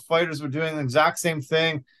weird. Both fighters were doing the exact same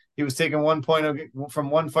thing. He was taking 1 point from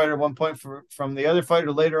one fighter, 1 point from the other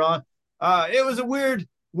fighter later on. It was a weird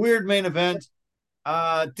main event.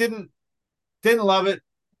 Didn't love it.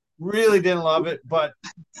 Really didn't love it. But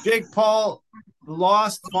Jake Paul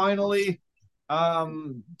lost finally.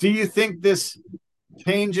 Do you think this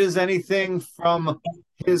changes anything from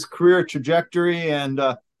his career trajectory and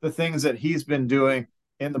the things that he's been doing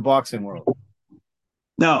in the boxing world?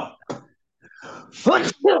 No.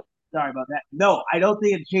 Sorry about that. No, I don't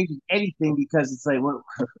think it changes anything because it's like,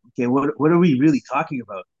 what are we really talking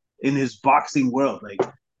about in his boxing world? Like,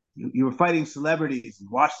 you were fighting celebrities,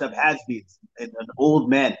 washed up has-beens, and old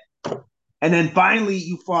men, and then finally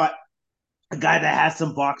you fought a guy that has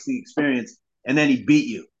some boxing experience, and then he beat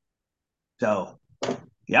you. So,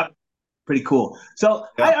 yep, pretty cool. So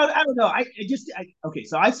Yeah. I don't know. Okay.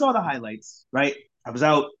 So I saw the highlights. Right, I was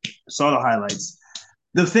out, saw the highlights.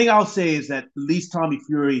 The thing I'll say is that at least Tommy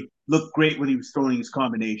Fury looked great when he was throwing his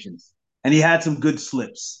combinations, and he had some good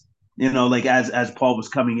slips. Like as Paul was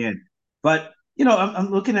coming in. But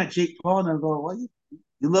I'm looking at Jake Paul and I'm going, well,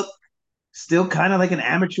 you look still kind of like an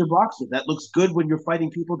amateur boxer. That looks good when you're fighting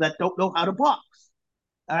people that don't know how to box.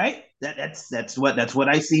 All right, that's what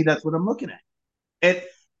I see. That's what I'm looking at. And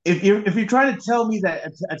if you're trying to tell me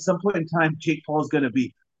that at some point in time Jake Paul is going to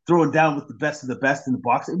be throwing down with the best of the best in the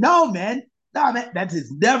boxing, no, man, that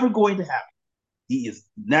is never going to happen.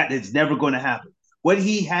 That is never going to happen. What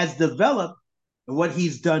he has developed and what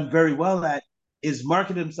he's done very well at is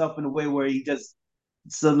market himself in a way where he does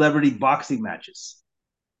celebrity boxing matches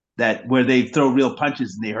where they throw real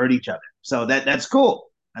punches and they hurt each other. So that's cool.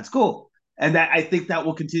 That's cool. And I think that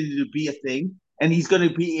will continue to be a thing. And he's going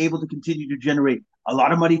to be able to continue to generate a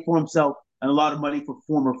lot of money for himself and a lot of money for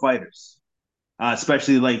former fighters,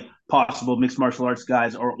 especially like possible mixed martial arts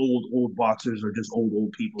guys or old boxers or just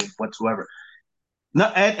old people whatsoever. No,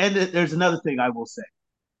 and there's another thing I will say,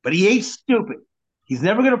 but he ain't stupid. He's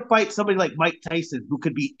never going to fight somebody like Mike Tyson who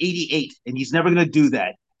could be 88, and he's never going to do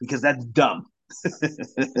that because that's dumb.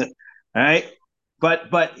 All right,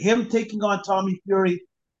 but him taking on Tommy Fury,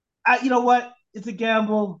 you know what? It's a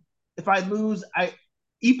gamble. If I lose,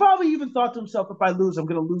 he probably even thought to himself, if I lose, I'm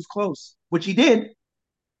going to lose close, which he did.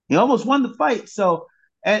 He almost won the fight. So,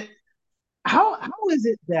 and how is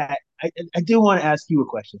it that I do want to ask you a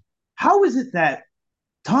question? How is it that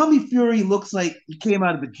Tommy Fury looks like he came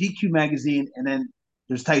out of a GQ magazine, and then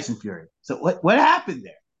there's Tyson Fury? So what happened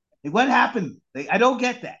there? Like, what happened? Like, I don't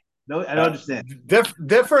get that. No, I don't understand.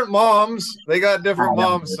 Different moms. They got different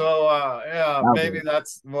moms, so yeah, maybe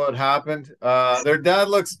that's what happened. Their dad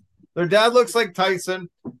looks like Tyson.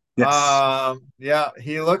 Yes. Yeah,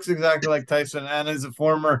 he looks exactly like Tyson, and is a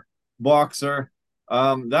former boxer.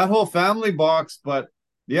 That whole family boxed, but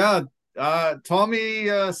yeah,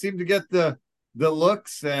 Tommy seemed to get the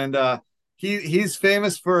looks, and he's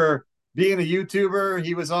famous for being a YouTuber.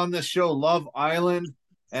 He was on this show Love Island,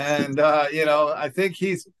 and I think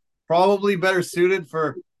he's probably better suited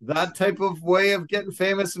for that type of way of getting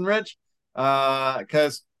famous and rich.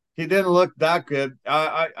 Because he didn't look that good.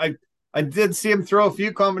 I did see him throw a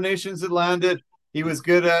few combinations that landed. He was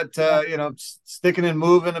good at sticking and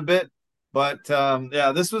moving a bit, but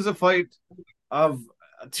yeah, this was a fight of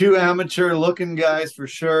two amateur looking guys for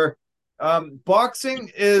sure. Boxing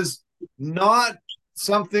is not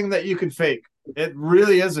something that you can fake. It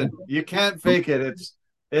really isn't. You can't fake it.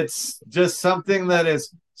 It's just something that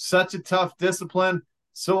is such a tough discipline,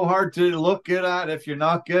 so hard to look good at if you're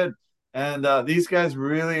not good. And these guys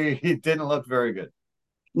really didn't look very good.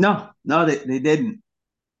 No, they didn't.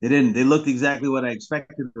 They didn't. They looked exactly what I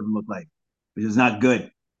expected them to look like, which is not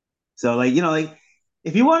good. So, like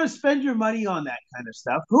if you want to spend your money on that kind of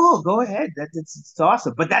stuff, cool, go ahead. It's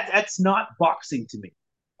awesome. But that's not boxing to me,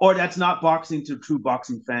 or that's not boxing to true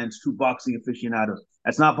boxing fans, true boxing aficionados.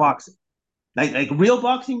 That's not boxing. Like real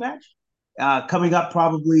boxing match coming up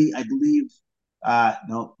probably, I believe,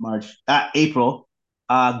 no March, April.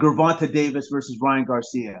 Gervonta Davis versus Ryan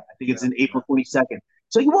Garcia. I think it's in April 22nd.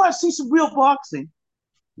 So you want to see some real boxing?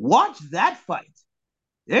 Watch that fight.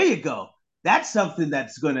 There you go. That's something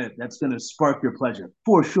that's gonna spark your pleasure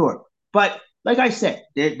for sure. But like I said,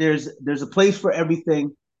 there's a place for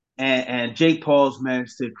everything, and Jake Paul's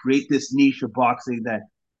managed to create this niche of boxing that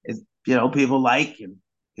is people like and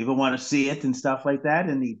people want to see it and stuff like that.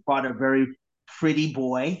 And he fought a very pretty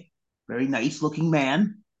boy, very nice looking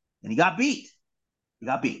man, and he got beat. He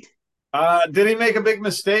got beat. Did he make a big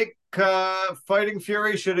mistake fighting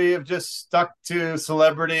Fury? Should he have just stuck to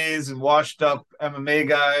celebrities and washed up MMA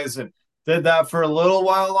guys and did that for a little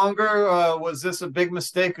while longer? Was this a big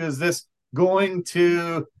mistake? Is this going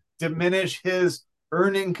to diminish his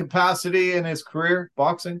earning capacity in his career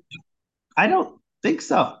boxing? I don't think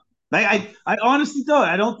so. I honestly don't.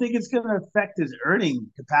 I don't think it's going to affect his earning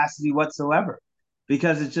capacity whatsoever,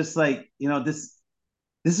 because it's just like this.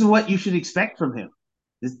 This is what you should expect from him.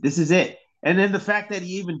 This is it. And then the fact that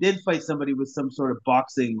he even did fight somebody with some sort of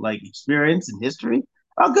boxing like experience and history,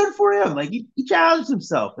 oh, good for him. Like he challenged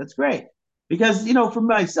himself. That's great. Because for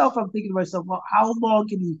myself, I'm thinking to myself, well, how long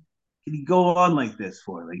can he go on like this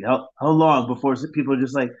for? Like how long before people are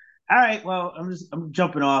just like, all right, well, I'm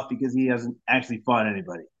jumping off because he hasn't actually fought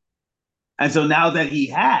anybody. And so now that he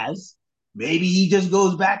has, maybe he just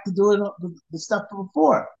goes back to doing the stuff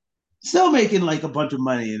before, still making like a bunch of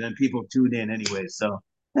money, and then people tune in anyway. So,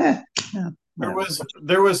 yeah,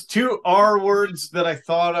 there was two R words that I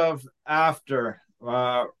thought of after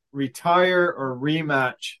retire or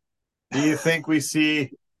rematch. Do you think we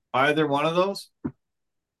see either one of those?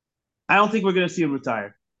 I don't think we're going to see him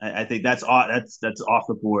retire. I think that's off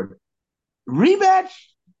the board. Rematch,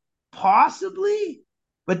 possibly,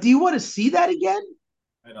 but do you want to see that again?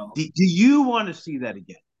 I don't. Do you want to see that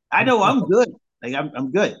again? I know I'm good. Like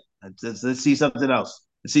I'm good. Let's see something else.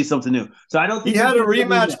 Let's see something new. So I don't think he had a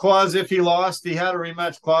rematch clause if he lost. He had a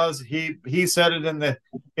rematch clause. He said it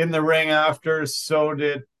in the ring after. So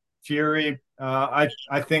did Fury. I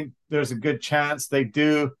think there's a good chance they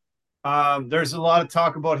do. There's a lot of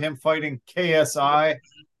talk about him fighting KSI.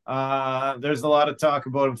 There's a lot of talk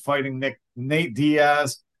about him fighting Nate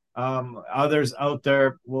Diaz. Others out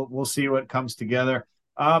there. We'll see what comes together.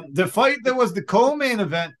 The fight that was the co-main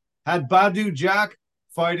event had Badu Jack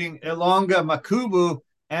fighting Ilunga Makubu,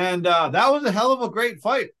 and that was a hell of a great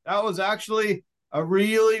fight. That was actually a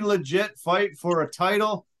really legit fight for a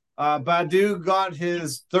title. Badu got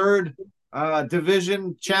his third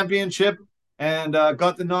division championship and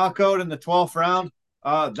got the knockout in the 12th round.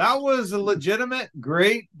 That was a legitimate,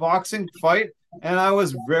 great boxing fight, and I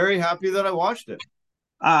was very happy that I watched it.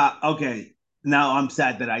 Okay. Now I'm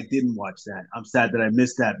sad that I didn't watch that. I'm sad that I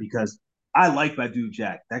missed that because I like Badu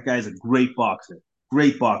Jack. That guy's a great boxer.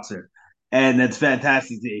 Great boxer. And it's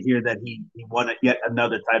fantastic to hear that he won yet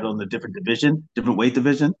another title in a different division, different weight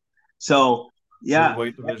division. So yeah,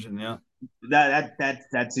 weight division, yeah.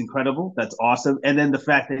 That's incredible. That's awesome. And then the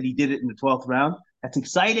fact that he did it in the 12th round, that's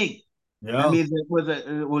exciting. Yeah. That means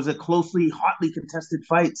it was a closely, hotly contested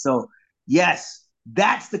fight. So yes,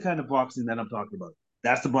 that's the kind of boxing that I'm talking about.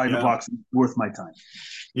 That's the kind of boxing worth my time.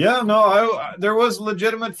 Yeah, no, there was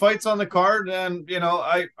legitimate fights on the card, and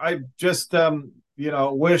I just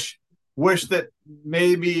wish that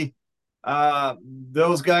maybe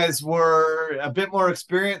those guys were a bit more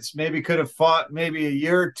experienced, maybe could have fought maybe a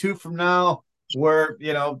year or two from now where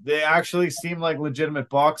they actually seem like legitimate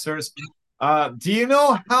boxers. Do you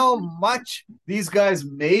know how much these guys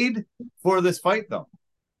made for this fight though?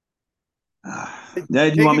 Do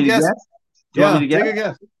you want me to guess? Yeah, take a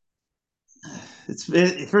guess.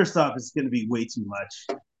 First off, it's going to be way too much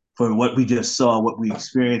for what we just saw, what we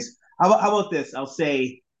experienced. How about this? I'll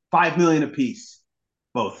say 5 million apiece,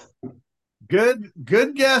 both. Good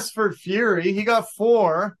guess for Fury. He got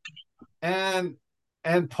four, and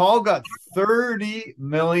Paul got $30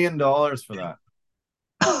 million for that.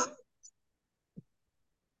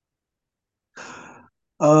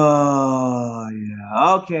 Oh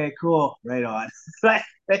yeah. Okay, cool. Right on. Come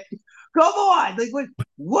on. Like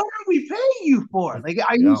what are we paying you for? Like,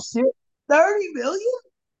 are you Yeah, serious? 30 million?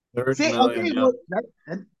 30 Say, million. okay, Yeah,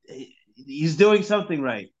 well, he's doing something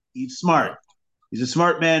right. He's yeah. smart. He's a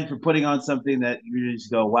smart man for putting on something that you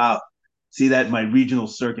just go, wow, see that in my regional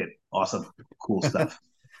circuit. Awesome. Cool stuff.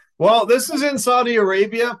 Well, this is in Saudi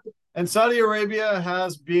Arabia, and Saudi Arabia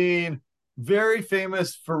has been very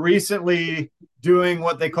famous for recently doing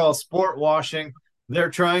what they call sport washing. They're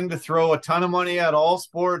trying to throw a ton of money at all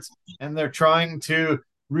sports, and they're trying to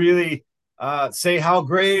really say how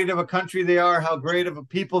great of a country they are, how great of a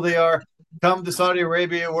people they are. Come to Saudi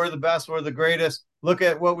Arabia, we're the best, we're the greatest. Look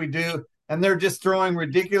at what we do. And they're just throwing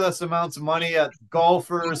ridiculous amounts of money at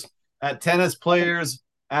golfers, at tennis players,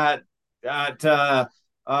 at F1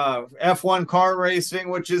 car racing,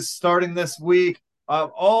 which is starting this week.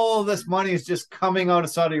 All of this money is just coming out of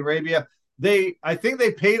Saudi Arabia. I think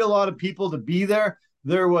they paid a lot of people to be there.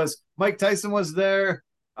 There was Mike Tyson was there,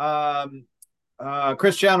 Cristiano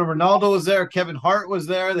Ronaldo was there, Kevin Hart was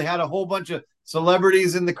there. They had a whole bunch of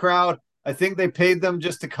celebrities in the crowd. I think they paid them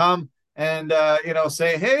just to come and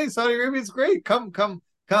say, "Hey, Saudi Arabia is great. Come, come,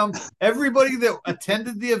 come." Everybody that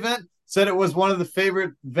attended the event said it was one of the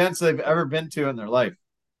favorite events they've ever been to in their life.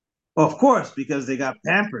 Well, of course, because they got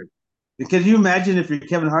pampered. Can you imagine if you're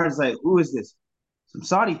Kevin Hart? It's like, who is this? Some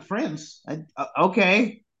Saudi prince.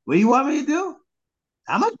 Okay. What do you want me to do?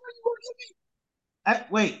 How much money you want to give me?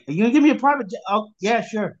 Wait, are you gonna give me a private jet? Oh, yeah,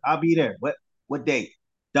 sure. I'll be there. What date?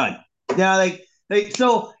 Done. Yeah,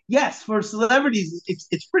 so yes, for celebrities,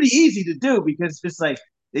 it's pretty easy to do because it's just like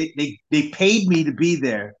they paid me to be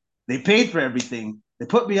there. They paid for everything. They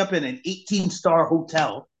put me up in an 18-star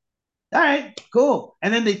hotel. All right, cool.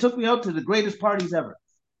 And then they took me out to the greatest parties ever.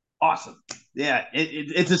 Awesome. Yeah,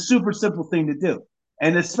 it's a super simple thing to do,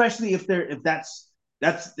 and especially if that's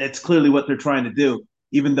clearly what they're trying to do.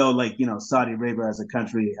 Even though, like, Saudi Arabia as a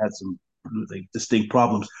country had some like distinct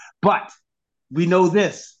problems, but we know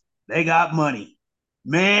this: they got money.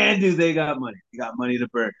 Man, do they got money? They got money to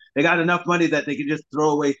burn. They got enough money that they can just throw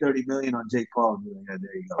away 30 million on Jake Paul and be like, yeah,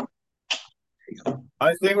 there you go. There you go.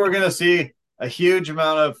 I think we're going to see a huge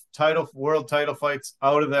amount of world title fights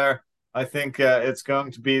out of there. I think it's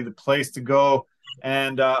going to be the place to go,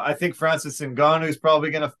 and I think Francis Ngannou is probably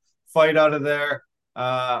going to fight out of there.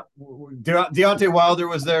 Deontay Wilder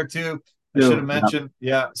was there too. I should have mentioned.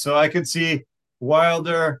 Yeah, so I could see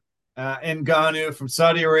Wilder, Ngannou from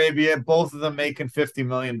Saudi Arabia, both of them making $50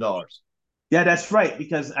 million. Yeah, that's right.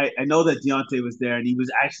 Because I know that Deontay was there, and he was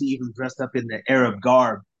actually even dressed up in the Arab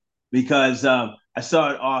garb. Because I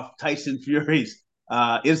saw it off Tyson Fury's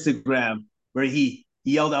Instagram where he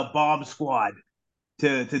yelled out "Bomb Squad"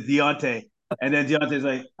 to Deontay, and then Deontay's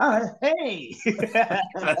like, "Hey!"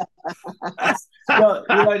 So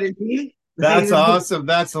you know what I mean? That's awesome.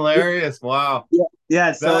 That's hilarious. Wow. Yeah,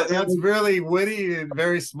 yeah. So That's really witty and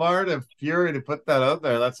very smart of Fury to put that out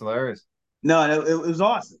there. That's hilarious. no, it was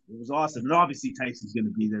awesome. It was awesome, and obviously Tyson's going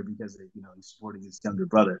to be there because he's supporting his younger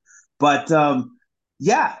brother. But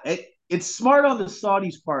yeah, it's smart on the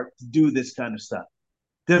Saudis' part to do this kind of stuff.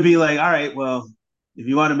 To be like, all right, well, if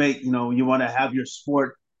you want to make, you want to have your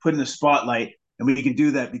sport put in the spotlight, and we can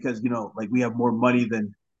do that because like we have more money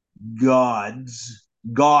than gods,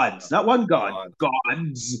 not one god,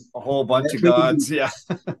 gods. A whole bunch of gods. Yeah.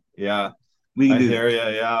 Yeah. We can I do hear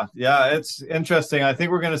that. you. Yeah. Yeah. It's interesting. I think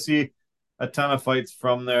we're going to see a ton of fights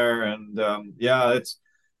from there. And yeah,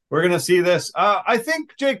 we're going to see this. I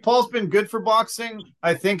think Jake Paul's been good for boxing.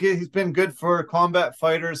 I think he's been good for combat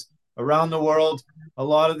fighters around the world. A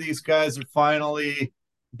lot of these guys are finally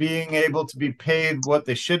being able to be paid what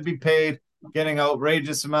they should be paid, getting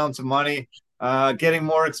outrageous amounts of money, getting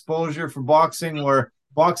more exposure for boxing, where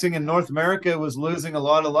boxing in North America was losing a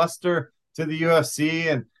lot of luster to the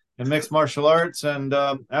UFC and mixed martial arts. And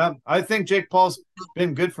I think Jake Paul's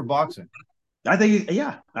been good for boxing. I think,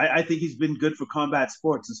 yeah, I think he's been good for combat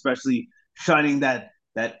sports, especially shining that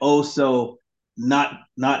oh so not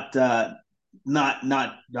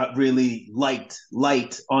really light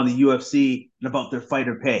on the UFC and about their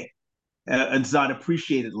fighter pay. It's not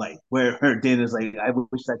appreciated light. Where Dana's like, I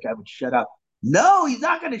wish that guy would shut up. No, he's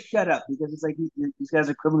not going to shut up because it's like these guys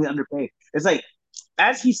are criminally underpaid. It's like,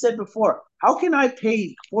 as he said before, how can I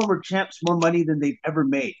pay former champs more money than they've ever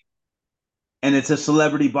made? and it's a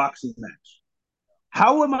celebrity boxing match.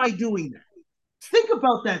 How am I doing that? Think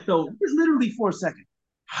about that though, just literally for a second.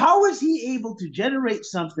 How is he able to generate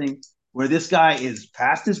something where this guy is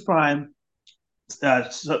past his prime,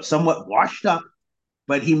 somewhat washed up,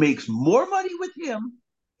 but he makes more money with him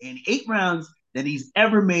in 8 rounds than he's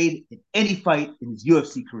ever made in any fight in his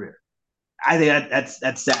UFC career? I think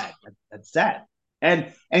that's sad. That's sad.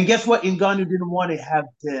 And guess what? Ngannou didn't want to have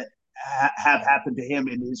happen to him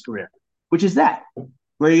in his career, which is that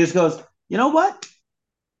where he just goes, you know what?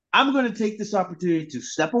 I'm going to take this opportunity to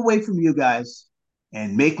step away from you guys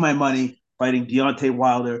and make my money fighting Deontay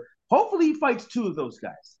Wilder. Hopefully, he fights two of those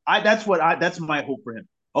guys. That's my hope for him.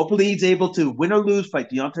 Hopefully, he's able to win or lose, fight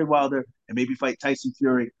Deontay Wilder, and maybe fight Tyson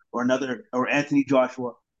Fury or Anthony Joshua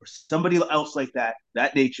or somebody else like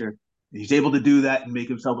that nature. He's able to do that and make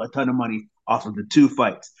himself a ton of money off of the two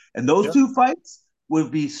fights. And those Yep. two fights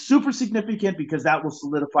would be super significant because that will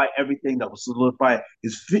solidify everything. That will solidify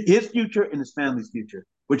his future and his family's future,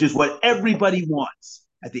 which is what everybody wants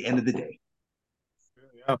at the end of the day.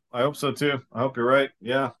 Yeah, I hope so too. I hope you're right.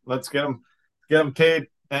 Yeah, let's get him paid,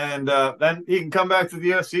 and then he can come back to the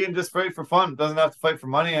UFC and just fight for fun. Doesn't have to fight for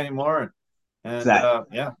money anymore, and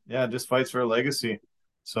Exactly. yeah, just fights for a legacy.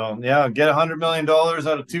 So yeah, get $100 million out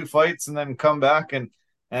of two fights, and then come back and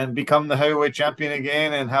become the heavyweight champion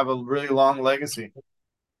again, and have a really long legacy.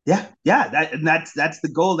 Yeah. That's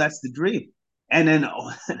the goal. That's the dream. And then,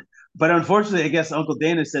 but unfortunately, I guess Uncle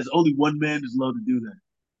Dana says only one man is allowed to do that.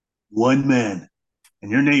 One man, and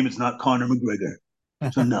your name is not Conor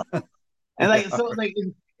McGregor. So no. And like Yeah. so, like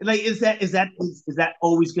is that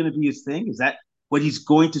always going to be his thing? Is that what he's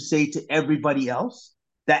going to say to everybody else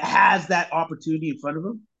that has that opportunity in front of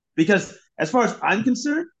him? Because as far as I'm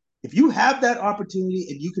concerned, if you have that opportunity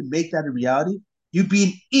and you can make that a reality, you'd be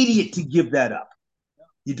an idiot to give that up.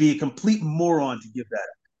 You'd be a complete moron to give that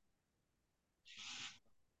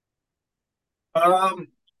Um,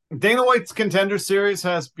 Dana White's Contender Series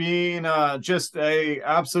has been just a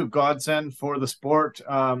absolute godsend for the sport.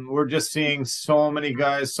 We're just seeing so many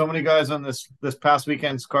guys on this past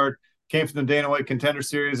weekend's card came from the Dana White Contender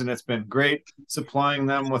Series, and it's been great supplying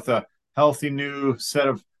them with a healthy new set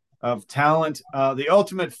of talent. The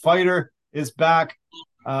Ultimate Fighter is back.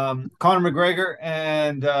 Conor McGregor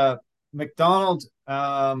and McDonald.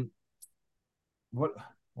 What?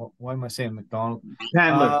 Why am I saying McDonald? up.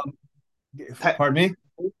 Chandler, Um, Pardon me.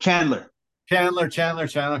 Chandler.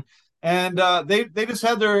 Chandler, and they just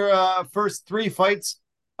had their first three fights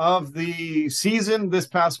of the season this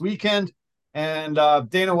past weekend, and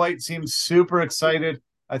Dana White seems super excited.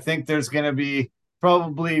 I think there's going to be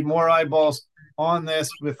probably more eyeballs on this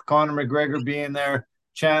with Conor McGregor being there,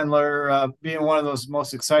 Chandler being one of those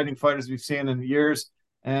most exciting fighters we've seen in years,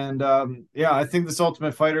 and yeah, I think this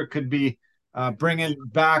Ultimate Fighter could be bringing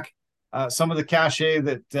back some of the cachet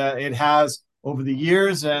that it has over the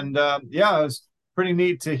years. And yeah, it was pretty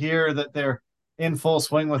neat to hear that they're in full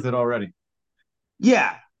swing with it already.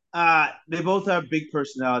 Yeah, they both have big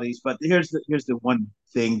personalities, but here's the one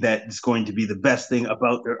thing that is going to be the best thing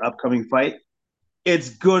about their upcoming fight. It's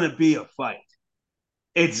gonna be a fight.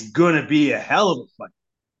 It's gonna be a hell of a fight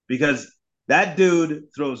because that dude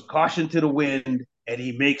throws caution to the wind and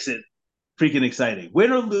he makes it freaking exciting.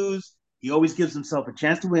 Win or lose, he always gives himself a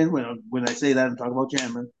chance to win. When I say that, I'm talking about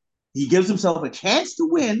Chandler. He gives himself a chance to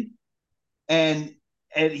win, and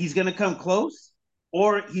and he's going to come close,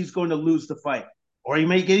 or he's going to lose the fight, or he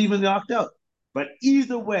may get even knocked out. But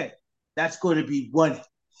either way, that's going to be one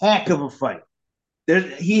heck of a fight.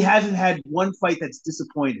 He hasn't had one fight that's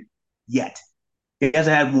disappointed yet. He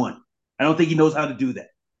hasn't had one. I don't think he knows how to do that.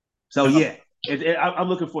 So Yeah. yeah, I'm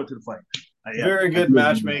looking forward to the fight. Yeah, Very I good really am.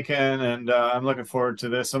 matchmaking, and I'm looking forward to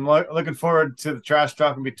this. I'm looking forward to the trash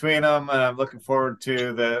talking between them, and I'm looking forward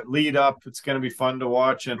to the lead up. It's going to be fun to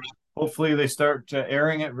watch, and hopefully they start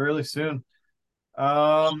airing it really soon.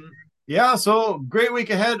 Yeah, so great week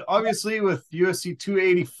ahead, obviously, with UFC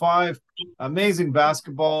 285. Amazing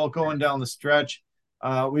basketball going down the stretch.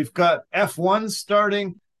 We've got F1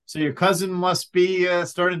 starting, so your cousin must be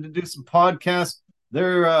starting to do some podcasts.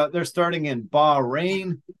 They're starting in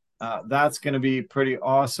Bahrain. That's going to be pretty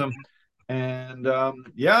awesome. And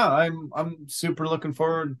yeah, I'm super looking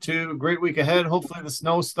forward to a great week ahead. Hopefully the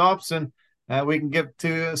snow stops and we can get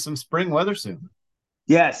to some spring weather soon.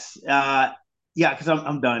 Yes, yeah, because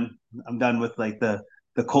I'm done. I'm done with like the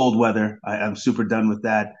cold weather. I'm super done with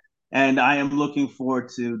that, and I am looking forward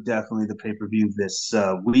to definitely the pay per view this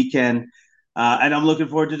weekend. And I'm looking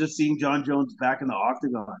forward to just seeing John Jones back in the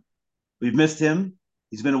octagon. We've missed him.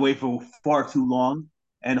 He's been away for far too long,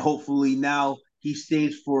 and hopefully now he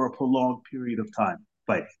stays for a prolonged period of time.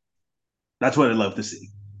 But that's what I'd love to see.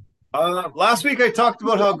 Last week I talked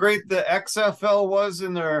about how great the XFL was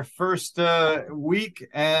in their first week,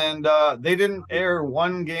 and they didn't air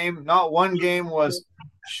one game. Not one game was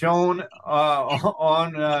shown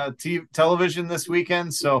on television this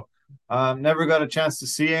weekend, so never got a chance to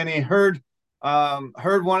see any. Heard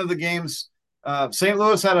one of the games. St.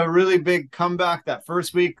 Louis had a really big comeback that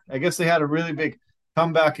first week. I guess they had a really big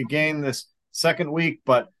comeback again this second week,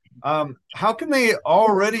 but how can they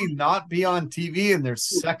already not be on TV in their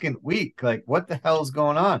second week? Like, what the hell is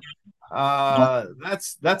going on?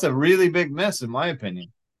 That's a really big miss, in my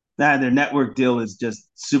opinion. Nah, their network deal is just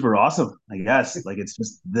super awesome, I guess. Like it's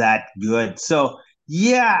just that good. So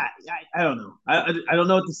yeah, I don't know. I don't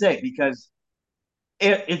know what to say because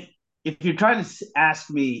if if you're trying to ask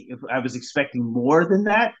me if I was expecting more than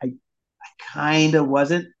that, I kind of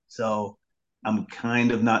wasn't. So I'm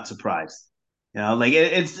kind of not surprised. Like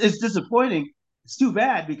it's disappointing. It's too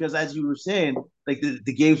bad because as you were saying, like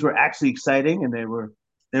the games were actually exciting and they were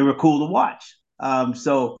cool to watch.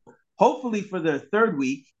 So hopefully for the third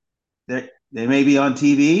week, they may be on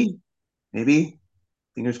TV. Maybe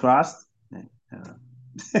fingers crossed.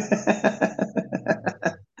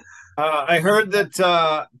 I heard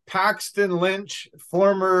that Paxton Lynch,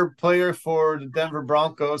 former player for the Denver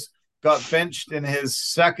Broncos, got benched in his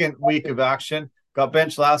second week of action. Got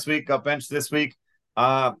benched last week, got benched this week.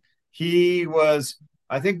 Uh, he was,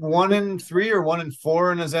 I think, 1-3 or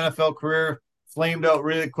 1-4 in his NFL career. Flamed out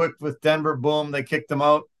really quick with Denver. Boom, they kicked him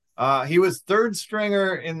out. He was third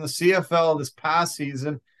stringer in the CFL this past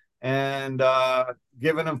season, and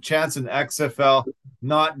giving him chance in XFL,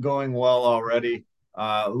 not going well already.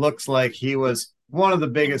 Looks like he was one of the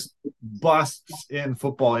biggest busts in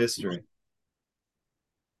football history.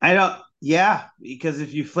 I don't. Yeah, because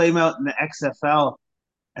if you flame out in the XFL,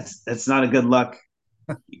 that's not a good look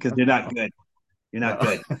because you're not good. You're not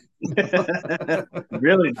No. good.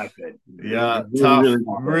 Really not good. Yeah, Really, tough, really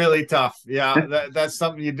not good. really tough. Yeah, that's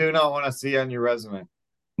something you do not want to see on your resume.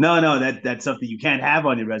 No, that's something you can't have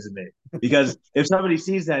on your resume because if somebody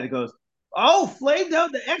sees that, it goes, "Oh, flamed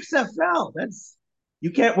out the XFL." That's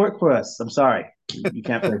you can't work for us. I'm sorry, you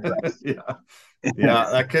can't play for us. Yeah, yeah,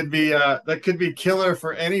 that could be killer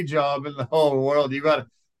for any job in the whole world. You got to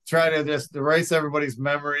try to just erase everybody's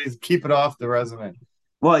memories, keep it off the resume.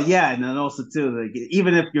 Well, yeah, and then also too, like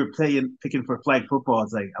even if you're picking for flag football,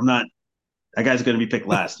 it's like I'm not. That guy's going to be picked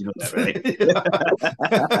last. You know that, right?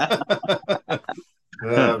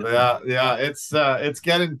 Yeah. It's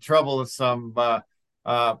getting trouble with some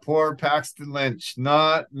poor Paxton Lynch.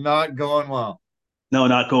 Not going well. No,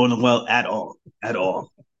 not going well at all. At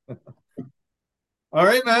all. All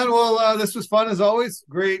right, man. Well, this was fun as always.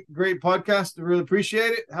 Great podcast. I really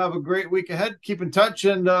appreciate it. Have a great week ahead. Keep in touch,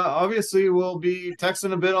 and obviously we'll be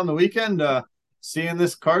texting a bit on the weekend. Seeing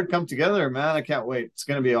this card come together, man. I can't wait. It's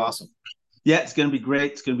gonna be awesome. Yeah, it's going to be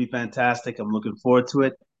great. It's going to be fantastic. I'm looking forward to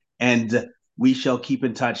it. And we shall keep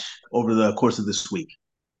in touch over the course of this week.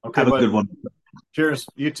 Okay, Have a buddy. good one. Cheers.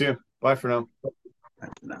 You too. Bye for now.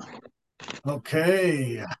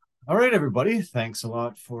 Okay. All right, everybody. Thanks a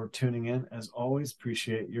lot for tuning in. As always,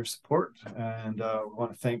 appreciate your support and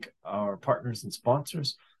want to thank our partners and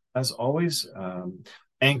sponsors. As always,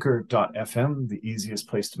 Anchor.fm, the easiest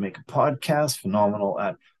place to make a podcast, phenomenal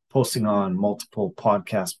at posting on multiple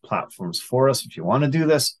podcast platforms for us. If you want to do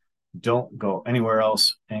this, don't go anywhere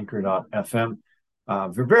else. Anchor.fm.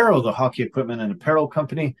 Vibero, the hockey equipment and apparel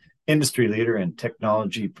company, industry leader in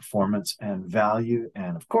technology, performance, and value.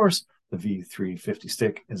 And of course, the V350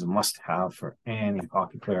 stick is a must-have for any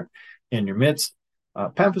hockey player in your midst.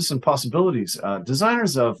 Pampas and Possibilities,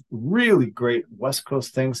 designers of really great West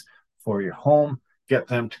Coast things for your home. Get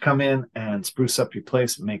them to come in and spruce up your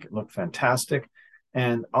place and make it look fantastic.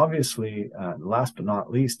 And obviously, last but not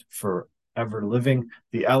least, Forever Living,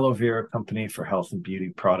 the aloe vera company for health and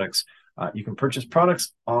beauty products. You can purchase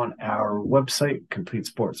products on our website,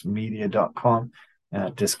 completesportsmedia.com,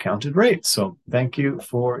 at discounted rates. So thank you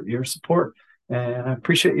for your support, and I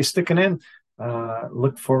appreciate you sticking in.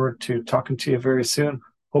 Look forward to talking to you very soon.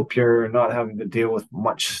 Hope you're not having to deal with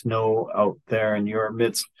much snow out there in your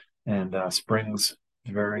midst, and spring's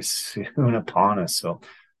very soon upon us. So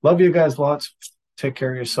love you guys lots. Take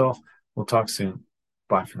care of yourself. We'll talk soon.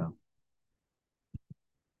 Bye for now.